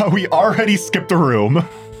we already skipped a room.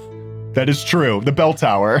 That is true. The bell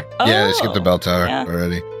tower. Yeah, they skipped the bell tower yeah.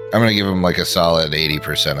 already. I'm going to give them like a solid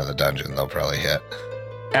 80% of the dungeon they'll probably hit.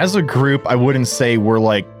 as a group, I wouldn't say we're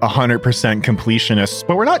like 100% completionists,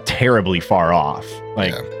 but we're not terribly far off.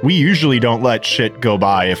 Like, we usually don't let shit go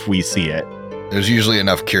by if we see it. There's usually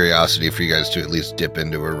enough curiosity for you guys to at least dip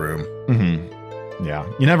into a room. Mm-hmm. Yeah.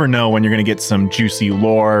 You never know when you're going to get some juicy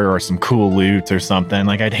lore or some cool loot or something.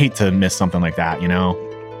 Like, I'd hate to miss something like that, you know?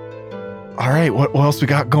 All right. What else we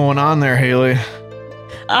got going on there, Haley?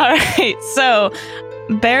 All right. So,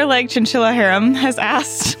 Bare Leg Chinchilla Harem has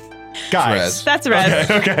asked... Guys. That's Rez.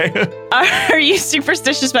 Okay. Are you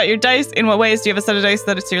superstitious about your dice? In what ways do you have a set of dice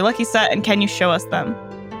that it's your lucky set? And can you show us them?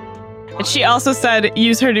 And she also said,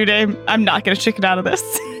 use her new name. I'm not going to chicken out of this.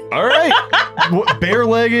 All right.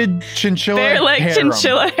 Bare-legged chinchilla Bare-legged harem.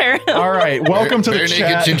 Chinchilla Harem. All right. Welcome to the chat.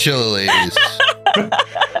 Bare-naked chinchilla ladies.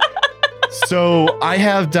 So I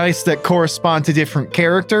have dice that correspond to different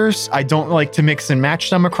characters. I don't like to mix and match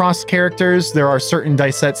them across characters. There are certain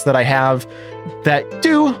dice sets that I have that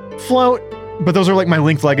do float, but those are like my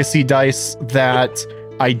Linked Legacy dice that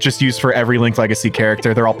I just use for every Linked Legacy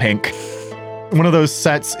character. They're all pink. One of those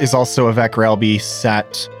sets is also a Vec Relby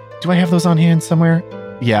set. Do I have those on hand somewhere?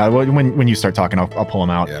 Yeah, when you start talking, I'll pull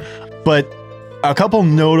them out. Yeah. But a couple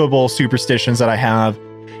notable superstitions that I have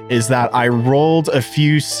is that I rolled a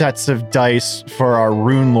few sets of dice for our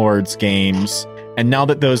Rune Lords games, and now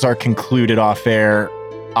that those are concluded off air,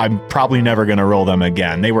 I'm probably never going to roll them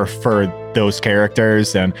again. They were for those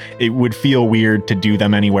characters, and it would feel weird to do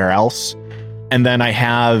them anywhere else. And then I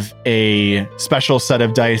have a special set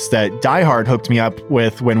of dice that Die Hard hooked me up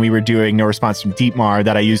with when we were doing No Response from Deepmar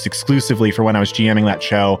that I used exclusively for when I was GMing that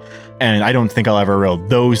show, and I don't think I'll ever roll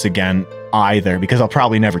those again either, because I'll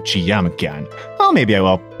probably never GM again. Well, maybe I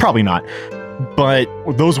will. Probably not. But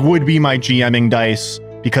those would be my GMing dice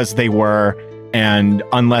because they were, and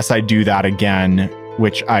unless I do that again,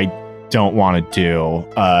 which I don't want to do,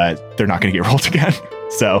 they're not going to get rolled again.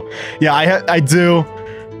 So, yeah, I do,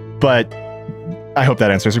 but I hope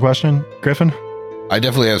that answers your question, Griffin. I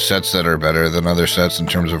definitely have sets that are better than other sets in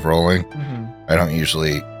terms of rolling. Mm-hmm. I don't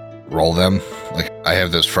usually roll them. Like, I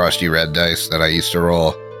have those frosty red dice that I used to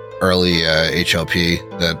roll early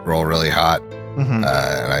HLP that roll really hot, Mm-hmm.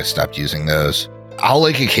 and I stopped using those. I'll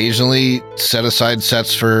like occasionally set aside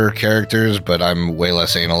sets for characters, but I'm way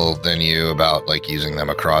less anal than you about like using them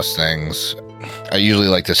across things. I usually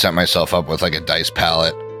like to set myself up with like a dice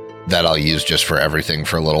palette that I'll use just for everything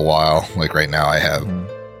for a little while. Like right now I have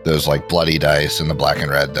those like bloody dice and the black and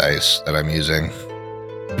red dice that I'm using.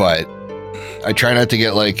 But I try not to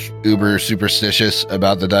get like uber superstitious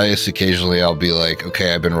about the dice. Occasionally I'll be like,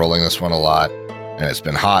 okay, I've been rolling this one a lot and it's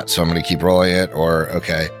been hot, so I'm going to keep rolling it. Or,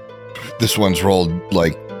 okay, this one's rolled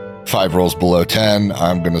like 5 rolls below 10.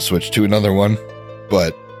 I'm going to switch to another one.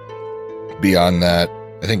 But beyond that,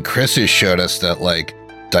 I think Chris has showed us that like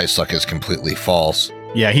dice luck is completely false.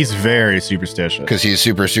 Yeah, he's very superstitious. Because he's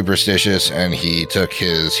super superstitious, and he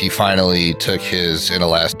finally took his, in a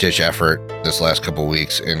last ditch effort this last couple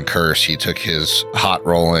weeks in Curse, he took his hot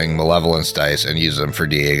rolling malevolence dice and used them for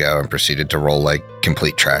Diego and proceeded to roll like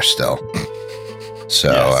complete trash still.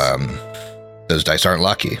 So those dice aren't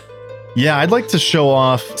lucky. Yeah, I'd like to show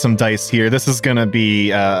off some dice here. This is going to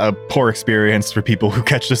be a poor experience for people who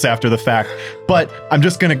catch this after the fact, but I'm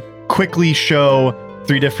just going to quickly show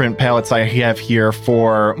 3 different palettes I have here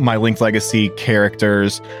for my Linked Legacy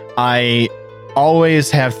characters. I always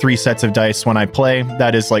have 3 sets of dice when I play.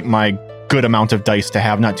 That is like my good amount of dice to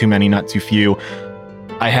have, not too many, not too few.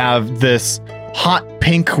 I have this hot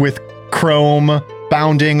pink with chrome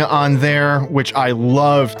bounding on there, which I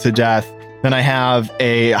love to death. Then I have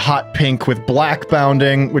a hot pink with black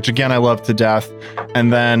bounding, which again I love to death.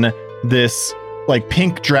 And then this like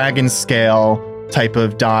pink dragon scale type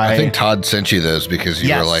of die. I think Todd sent you those because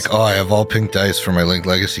you were like, oh, I have all pink dice for my Linked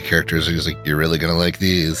Legacy characters. And he was like, you're really going to like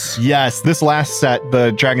these. Yes, this last set,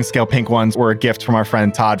 the dragon scale pink ones, were a gift from our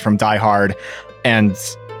friend Todd from Die Hard. And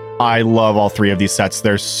I love all 3 of these sets.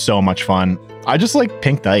 They're so much fun. I just like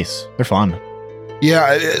pink dice. They're fun.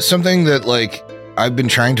 Yeah, it's something that like I've been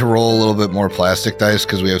trying to roll a little bit more plastic dice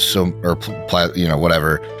because we have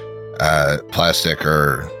plastic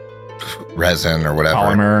or resin or whatever.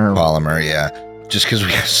 Polymer, yeah. Just because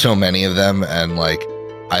we have so many of them, and like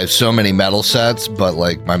I have so many metal sets, but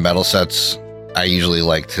like my metal sets I usually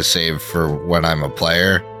like to save for when I'm a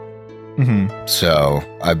player. Mm-hmm. So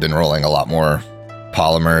I've been rolling a lot more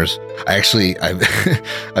polymers.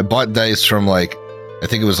 I bought dice from like, I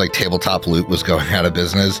think it was like Tabletop Loot was going out of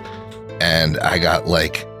business, and I got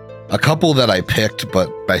like a couple that I picked,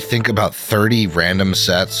 but I think about 30 random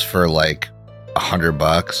sets for like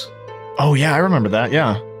 $100. Oh yeah, I remember that.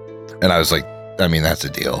 Yeah. And I was like, I mean, that's a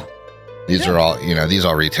deal. These are all, these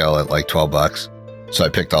all retail at like $12. So I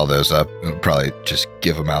picked all those up and probably just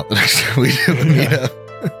give them out the next time we do a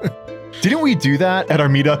meetup. Didn't we do that at our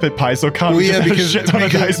meetup at PaizoCon? Well, yeah, because shit ton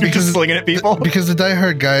of dice because slinging at people. Because the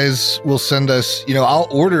diehard guys will send us, I'll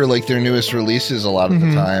order like their newest releases a lot of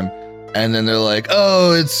the time. And then they're like,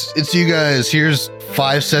 oh, it's you guys. Here's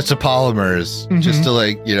 5 sets of polymers just to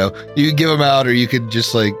like, you could give them out or you could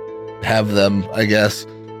just like have them, I guess.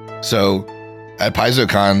 So at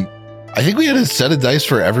PaizoCon, I think we had a set of dice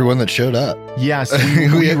for everyone that showed up. Yes.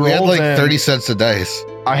 We had like 30 sets of dice.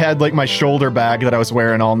 I had like my shoulder bag that I was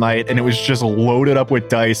wearing all night and it was just loaded up with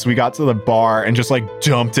dice. We got to the bar and just like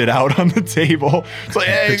dumped it out on the table. It's like,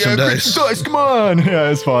 hey, some dice. Come on. Yeah,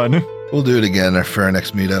 it's fun. We'll do it again for our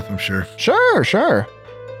next meetup, I'm sure. Sure.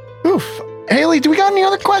 Oof. Haley, do we got any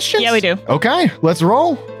other questions? Yeah, we do. Okay, let's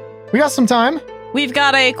roll. We got some time. We've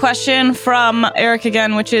got a question from Eric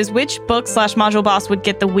again, which is, which book/module boss would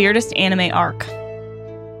get the weirdest anime arc?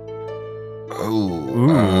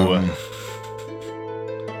 Oh.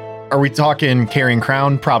 Are we talking Carrying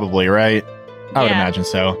Crown? Probably, right? I would imagine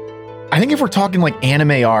so. I think if we're talking like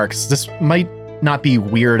anime arcs, this might not be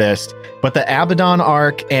weirdest, but the Abaddon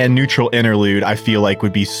arc and Neutral Interlude, I feel like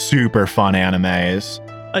would be super fun animes.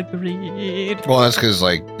 Agreed. Well, that's because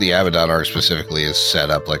like the Abaddon arc specifically is set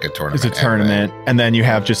up like a tournament. It's a tournament, and then you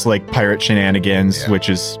have just like pirate shenanigans, which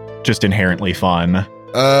is just inherently fun.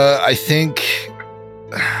 I think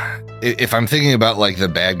if I'm thinking about like the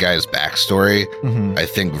bad guy's backstory, I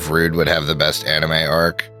think Vrood would have the best anime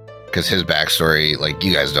arc because his backstory, like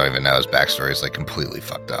you guys don't even know his backstory is like completely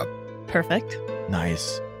fucked up. Perfect.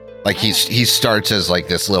 Nice. Like he starts as like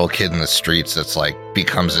this little kid in the streets that's like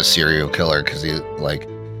becomes a serial killer because he's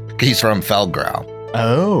from Feldgrau.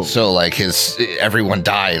 Oh. So like everyone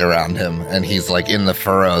died around him and he's like in the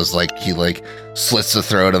furrows, like he like slits the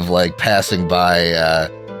throat of like passing by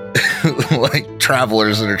like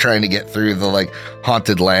travelers that are trying to get through the like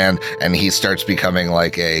haunted land, and he starts becoming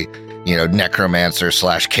like a necromancer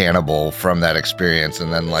 / cannibal from that experience.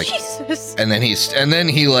 And then like Jesus. and then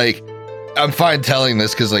he like, I'm fine telling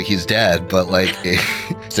this because like he's dead, but like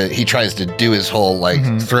so he tries to do his whole like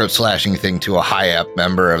throat slashing thing to a high up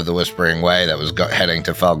member of the Whispering Way that was heading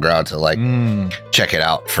to Feldgrau to like check it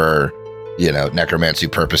out for necromancy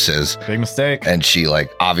purposes. Big mistake. And she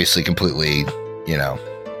like obviously completely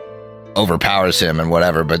overpowers him and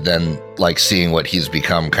whatever, but then like seeing what he's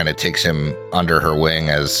become kind of takes him under her wing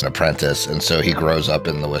as an apprentice, and so he grows up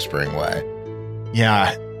in the Whispering Way.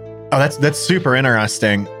 Yeah. Oh, that's super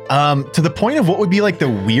interesting. To the point of what would be like the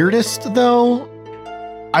weirdest though,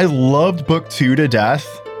 I loved book 2 to death,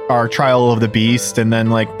 our Trial of the Beast, and then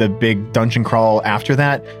like the big dungeon crawl after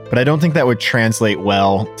that. But I don't think that would translate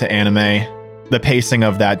well to anime. The pacing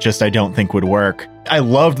of that I don't think would work. I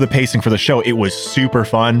loved the pacing for the show. It was super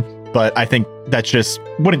fun, but I think that just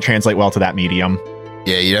wouldn't translate well to that medium.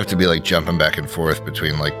 Yeah, you'd have to be like jumping back and forth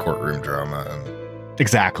between like courtroom drama and...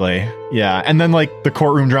 Exactly. Yeah. And then like the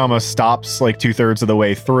courtroom drama stops like 2/3 of the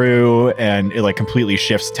way through and it like completely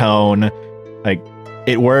shifts tone. Like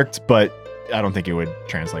it worked, but I don't think it would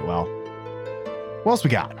translate well. What else we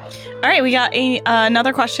got? All right. We got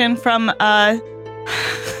another question from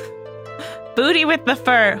Booty with the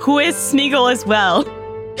Fur, who is Smeagol as well.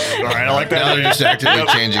 All right, I like that. Now they're just actively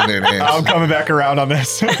changing their names. I'm coming back around on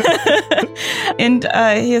this. And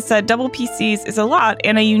he has said, double PCs is a lot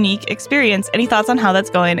and a unique experience. Any thoughts on how that's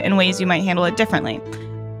going and ways you might handle it differently?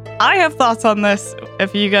 I have thoughts on this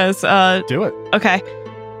if you guys... Do it. Okay.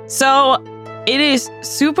 So it is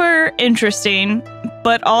super interesting,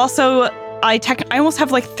 but also I almost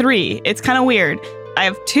have like 3. It's kind of weird. I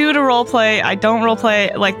have 2 to roleplay. I don't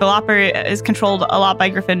roleplay. Like the Lopper is controlled a lot by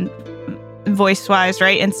Griffin voice-wise,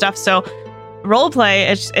 right, and stuff. So roleplay,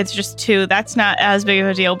 it's just 2. That's not as big of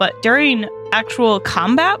a deal. But during actual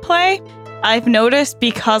combat play, I've noticed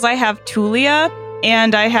because I have Tulia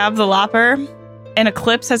and I have the Lopper, and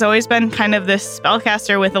Eclipse has always been kind of this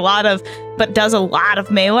spellcaster with but does a lot of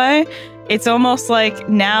melee. It's almost like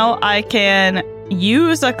now I can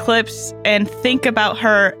use Eclipse and think about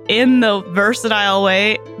her in the versatile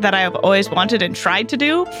way that I've always wanted and tried to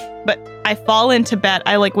do. But I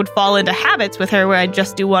would fall into habits with her where I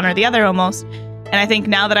just do one or the other almost. And I think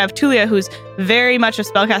now that I have Tulia, who's very much a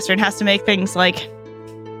spellcaster and has to make things like,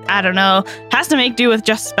 I don't know, has to make do with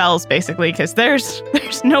just spells basically, because there's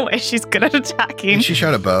no way she's good at attacking. She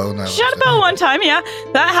shot a bow. She shot a bow one time, yeah.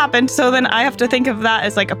 That happened. So then I have to think of that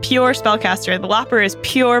as like a pure spellcaster. The Lopper is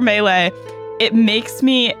pure melee. It makes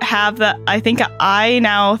me have I think I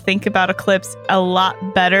now think about Eclipse a lot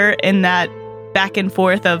better in that back and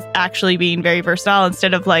forth of actually being very versatile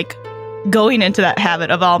instead of like going into that habit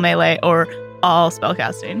of all melee or all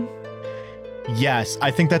spellcasting. Yes,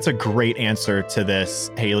 I think that's a great answer to this,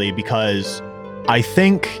 Haley, because I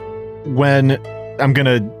think when I'm going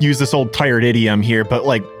to use this old tired idiom here, but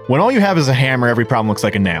like when all you have is a hammer, every problem looks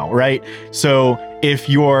like a nail, right? So if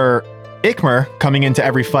you're Ikmer coming into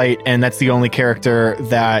every fight and that's the only character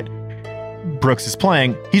that Brooks is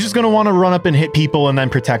playing, he's just going to want to run up and hit people and then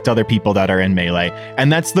protect other people that are in melee.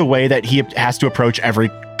 And that's the way that he has to approach every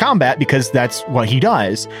combat because that's what he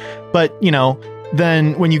does. But, you know,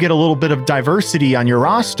 then when you get a little bit of diversity on your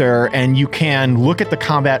roster and you can look at the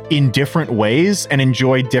combat in different ways and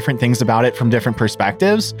enjoy different things about it from different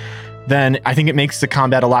perspectives, then I think it makes the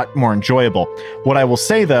combat a lot more enjoyable. What I will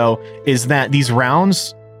say, though, is that these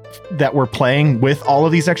rounds that we're playing with all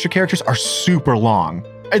of these extra characters are super long.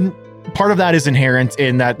 And part of that is inherent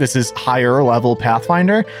in that this is higher level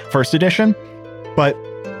Pathfinder, first edition. But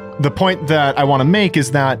the point that I want to make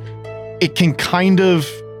is that it can kind of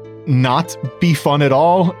not be fun at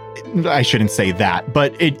all. I shouldn't say that,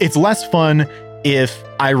 but it's less fun if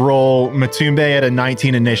I roll Matumbe at a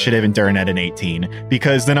 19 initiative and Durin at an 18,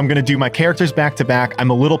 because then I'm going to do my characters back to back.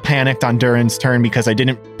 I'm a little panicked on Durin's turn because I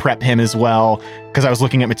didn't prep him as well because I was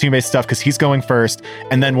looking at Matumbe's stuff because he's going first.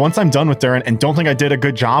 And then once I'm done with Durin and don't think I did a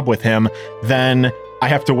good job with him, then I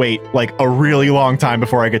have to wait like a really long time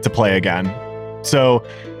before I get to play again. So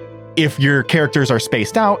if your characters are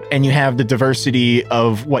spaced out and you have the diversity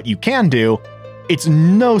of what you can do, it's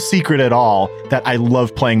no secret at all that I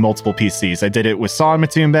love playing multiple PCs. I did it with Saw and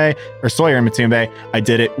Matumbe, or Sawyer and Matumbe. I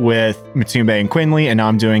did it with Matumbe and Quinley, and now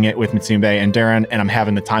I'm doing it with Matumbe and Durin, and I'm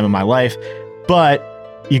having the time of my life.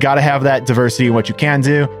 But you got to have that diversity in what you can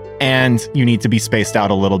do, and you need to be spaced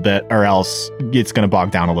out a little bit, or else it's going to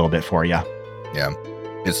bog down a little bit for you. Yeah,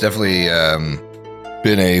 it's definitely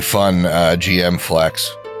been a fun GM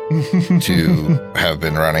flex to have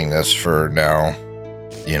been running this for now,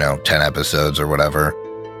 10 episodes or whatever,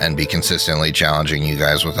 and be consistently challenging you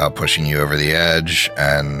guys without pushing you over the edge,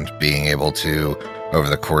 and being able to, over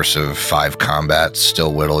the course of 5 combats,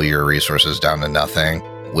 still whittle your resources down to nothing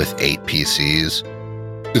with 8 PCs.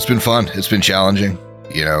 It's been fun. It's been challenging.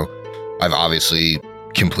 I've obviously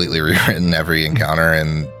completely rewritten every encounter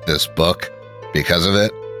in this book because of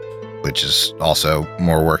it, which is also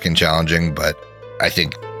more work and challenging, but I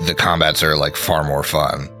think the combats are like far more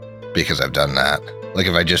fun because I've done that. Like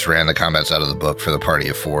if I just ran the combats out of the book for the party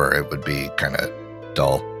of 4, it would be kind of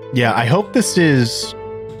dull. Yeah, I hope this is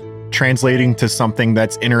translating to something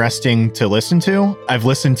that's interesting to listen to. I've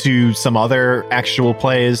listened to some other actual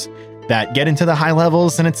plays that get into the high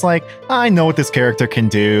levels, and it's like, I know what this character can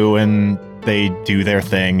do, and they do their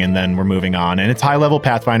thing, and then we're moving on. And it's high level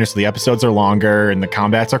Pathfinder, so the episodes are longer, and the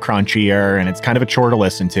combats are crunchier, and it's kind of a chore to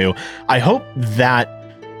listen to. I hope that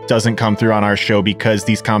doesn't come through on our show, because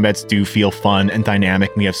these combats do feel fun and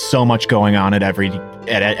dynamic. We have so much going on at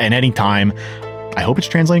any time. I hope it's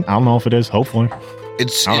translating. I don't know if it is. Hopefully.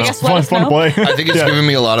 It's fun to play. I think it's given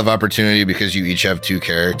me a lot of opportunity because you each have 2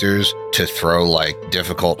 characters to throw like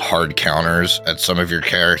difficult, hard counters at some of your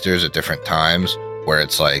characters at different times, where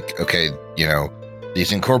it's like, okay,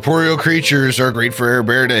 these incorporeal creatures are great for Air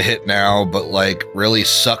Bear to hit now, but like really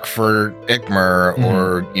suck for Ikmer,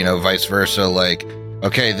 or, vice versa. Like,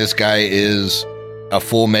 okay, this guy is a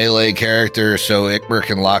full melee character, so Ikmer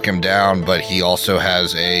can lock him down, but he also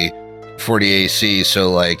has a 40 AC, so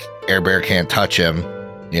like Air Bear can't touch him.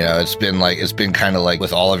 It's been kind of like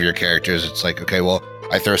with all of your characters, it's like, okay, well,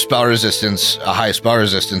 I throw spell resistance, a high spell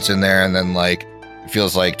resistance in there, and then like it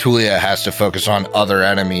feels like Tulia has to focus on other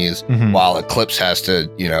enemies while Eclipse has to,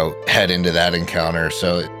 head into that encounter.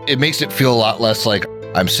 So it makes it feel a lot less like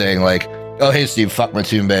I'm saying like, oh, hey, Steve, fuck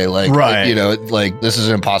Matumbe. Like, right. Like this is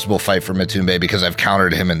an impossible fight for Matumbe because I've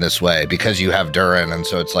countered him in this way because you have Durin. And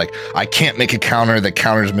so it's like, I can't make a counter that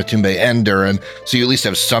counters Matumbe and Durin. So you at least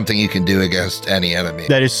have something you can do against any enemy.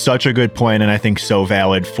 That is such a good point, and I think so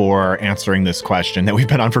valid for answering this question that we've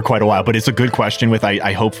been on for quite a while. But it's a good question with,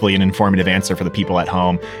 I hopefully, an informative answer for the people at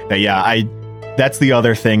home. That's the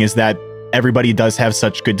other thing, is that everybody does have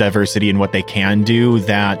such good diversity in what they can do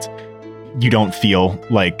that you don't feel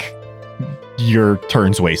like your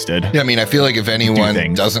turn's wasted. Yeah, I mean, I feel like if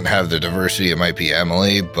anyone doesn't have the diversity, it might be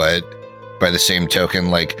Emily, but by the same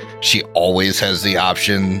token, like she always has the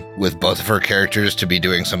option with both of her characters to be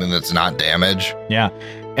doing something that's not damage. Yeah.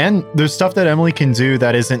 And there's stuff that Emily can do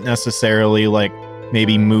that isn't necessarily like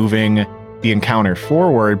maybe moving the encounter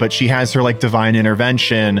forward, but she has her like divine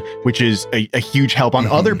intervention, which is a huge help on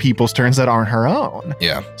other people's turns that aren't her own.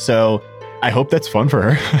 Yeah. So I hope that's fun for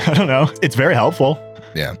her. I don't know. It's very helpful.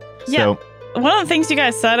 Yeah. So one of the things you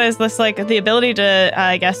guys said is this, like the ability to,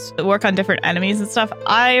 I guess, work on different enemies and stuff.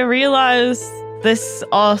 I realized this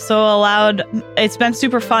also allowed, it's been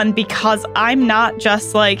super fun because I'm not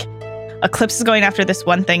just like, Eclipse is going after this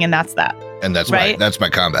one thing and that's that. And that's right? my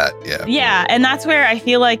combat. Yeah. Yeah. And that's where I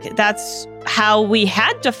feel like that's how we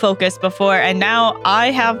had to focus before. And now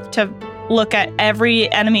I have to look at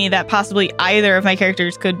every enemy that possibly either of my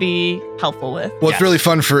characters could be helpful with. Well, it's really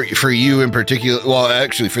fun for you in particular. Well,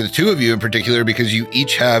 actually, for the two of you in particular, because you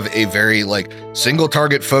each have a very like single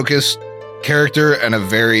target focused character and a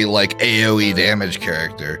very like AoE damage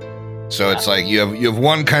character. So it's like you have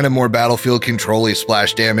one kind of more battlefield control-y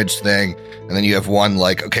splash damage thing, and then you have one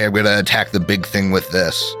like, okay, I'm gonna attack the big thing with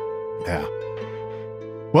this. Yeah.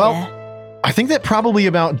 Well, I think that probably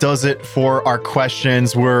about does it for our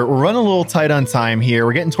questions. We're running a little tight on time here.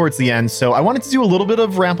 We're getting towards the end. So I wanted to do a little bit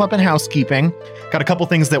of wrap up and housekeeping. Got a couple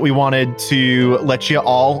things that we wanted to let you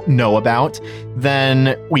all know about.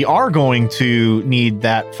 Then we are going to need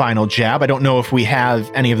that final jab. I don't know if we have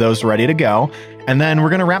any of those ready to go. And then we're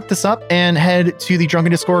going to wrap this up and head to the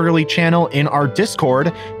Drunken Disorderly channel in our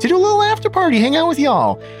Discord to do a little after party, hang out with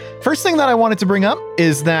y'all. First thing that I wanted to bring up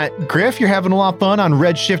is that, Griff, you're having a lot of fun on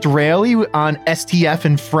Redshift Rally on STF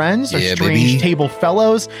and Friends, our Strange Table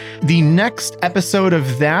Fellows. The next episode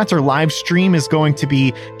of that, or live stream, is going to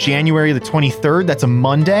be January the 23rd. That's a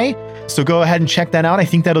Monday. So go ahead and check that out. I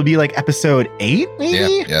think that'll be like episode 8,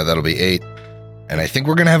 maybe? Yeah, that'll be 8. And I think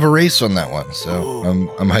we're going to have a race on that one. So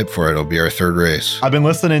I'm hyped for it. It'll be our 3rd race. I've been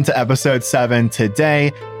listening to episode 7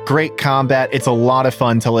 today. Great combat. It's a lot of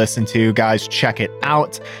fun to listen to. Guys, check it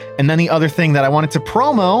out. And then the other thing that I wanted to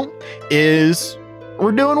promo is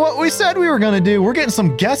we're doing what we said we were going to do. We're getting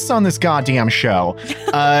some guests on this goddamn show.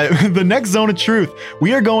 The next Zone of Truth,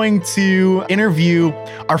 we are going to interview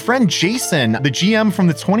our friend Jason, the GM from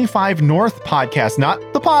the 25 North podcast, not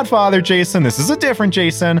the Podfather Jason. This is a different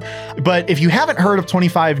Jason. But if you haven't heard of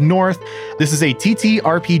 25 North, this is a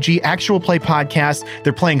TTRPG actual play podcast.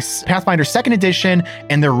 They're playing Pathfinder 2nd Edition,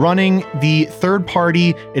 and they're running the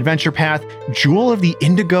third-party adventure path, Jewel of the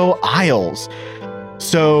Indigo Isles.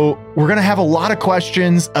 So we're going to have a lot of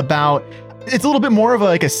questions about, it's a little bit more of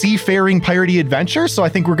a seafaring piratey adventure. So I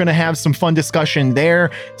think we're going to have some fun discussion there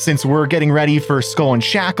since we're getting ready for Skull and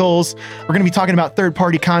Shackles. We're going to be talking about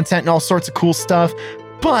third-party content and all sorts of cool stuff.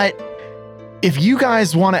 But if you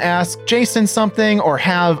guys want to ask Jason something or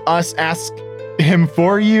have us ask him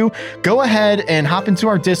for you, go ahead and hop into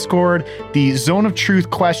our Discord, the Zone of Truth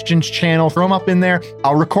questions channel, throw them up in there.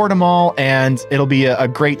 I'll record them all, and it'll be a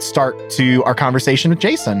great start to our conversation with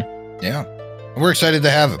Jason. Yeah. We're excited to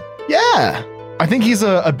have him. Yeah. I think he's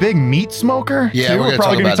a big meat smoker. Yeah, we're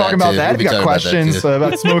probably going to be talking about that. If you got questions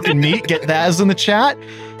about smoking meat, get that in the chat.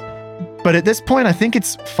 But at this point, I think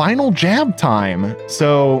it's final jab time.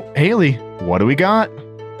 So, Haley, what do we got?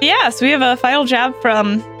 Yes, we have a final jab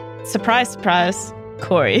from surprise,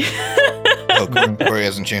 Corey. Corey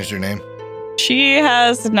hasn't changed her name? She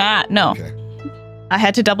has not, no. Okay. I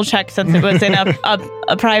had to double check since it was in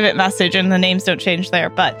a private message and the names don't change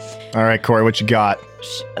there. But all right, Corey, what you got?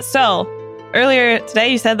 So earlier today,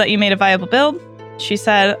 you said that you made a viable build. She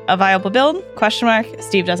said a viable build, ?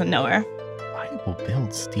 Steve doesn't know her. Viable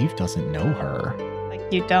build? Steve doesn't know her. Like,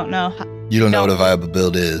 you don't know how. You don't know what a viable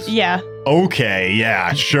build is. Yeah. Okay,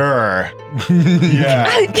 yeah, sure. Yeah.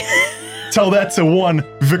 Tell that to one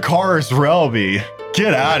Vicaris Relby.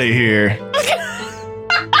 Get out of here.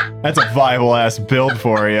 That's a viable ass build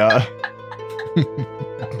for you.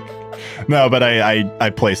 No, but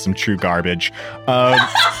I play some true garbage.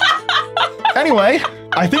 Anyway,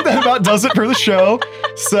 I think that about does it for the show.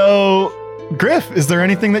 So, Griff, is there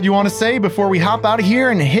anything that you want to say before we hop out of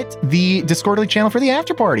here and hit the Discordly channel for the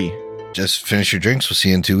after party? Just finish your drinks. We'll see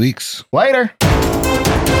you in 2 weeks. Later.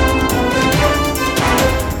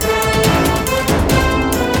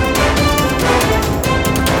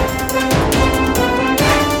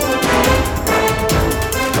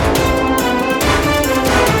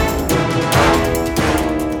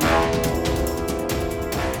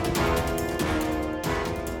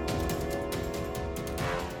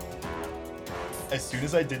 As soon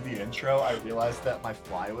as I did the intro, I realized that my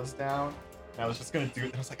fly was down. And I was just going to do it.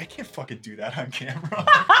 And I was like, I can't fucking do that on camera.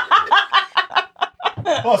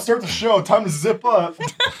 Oh, start the show. Time to zip up.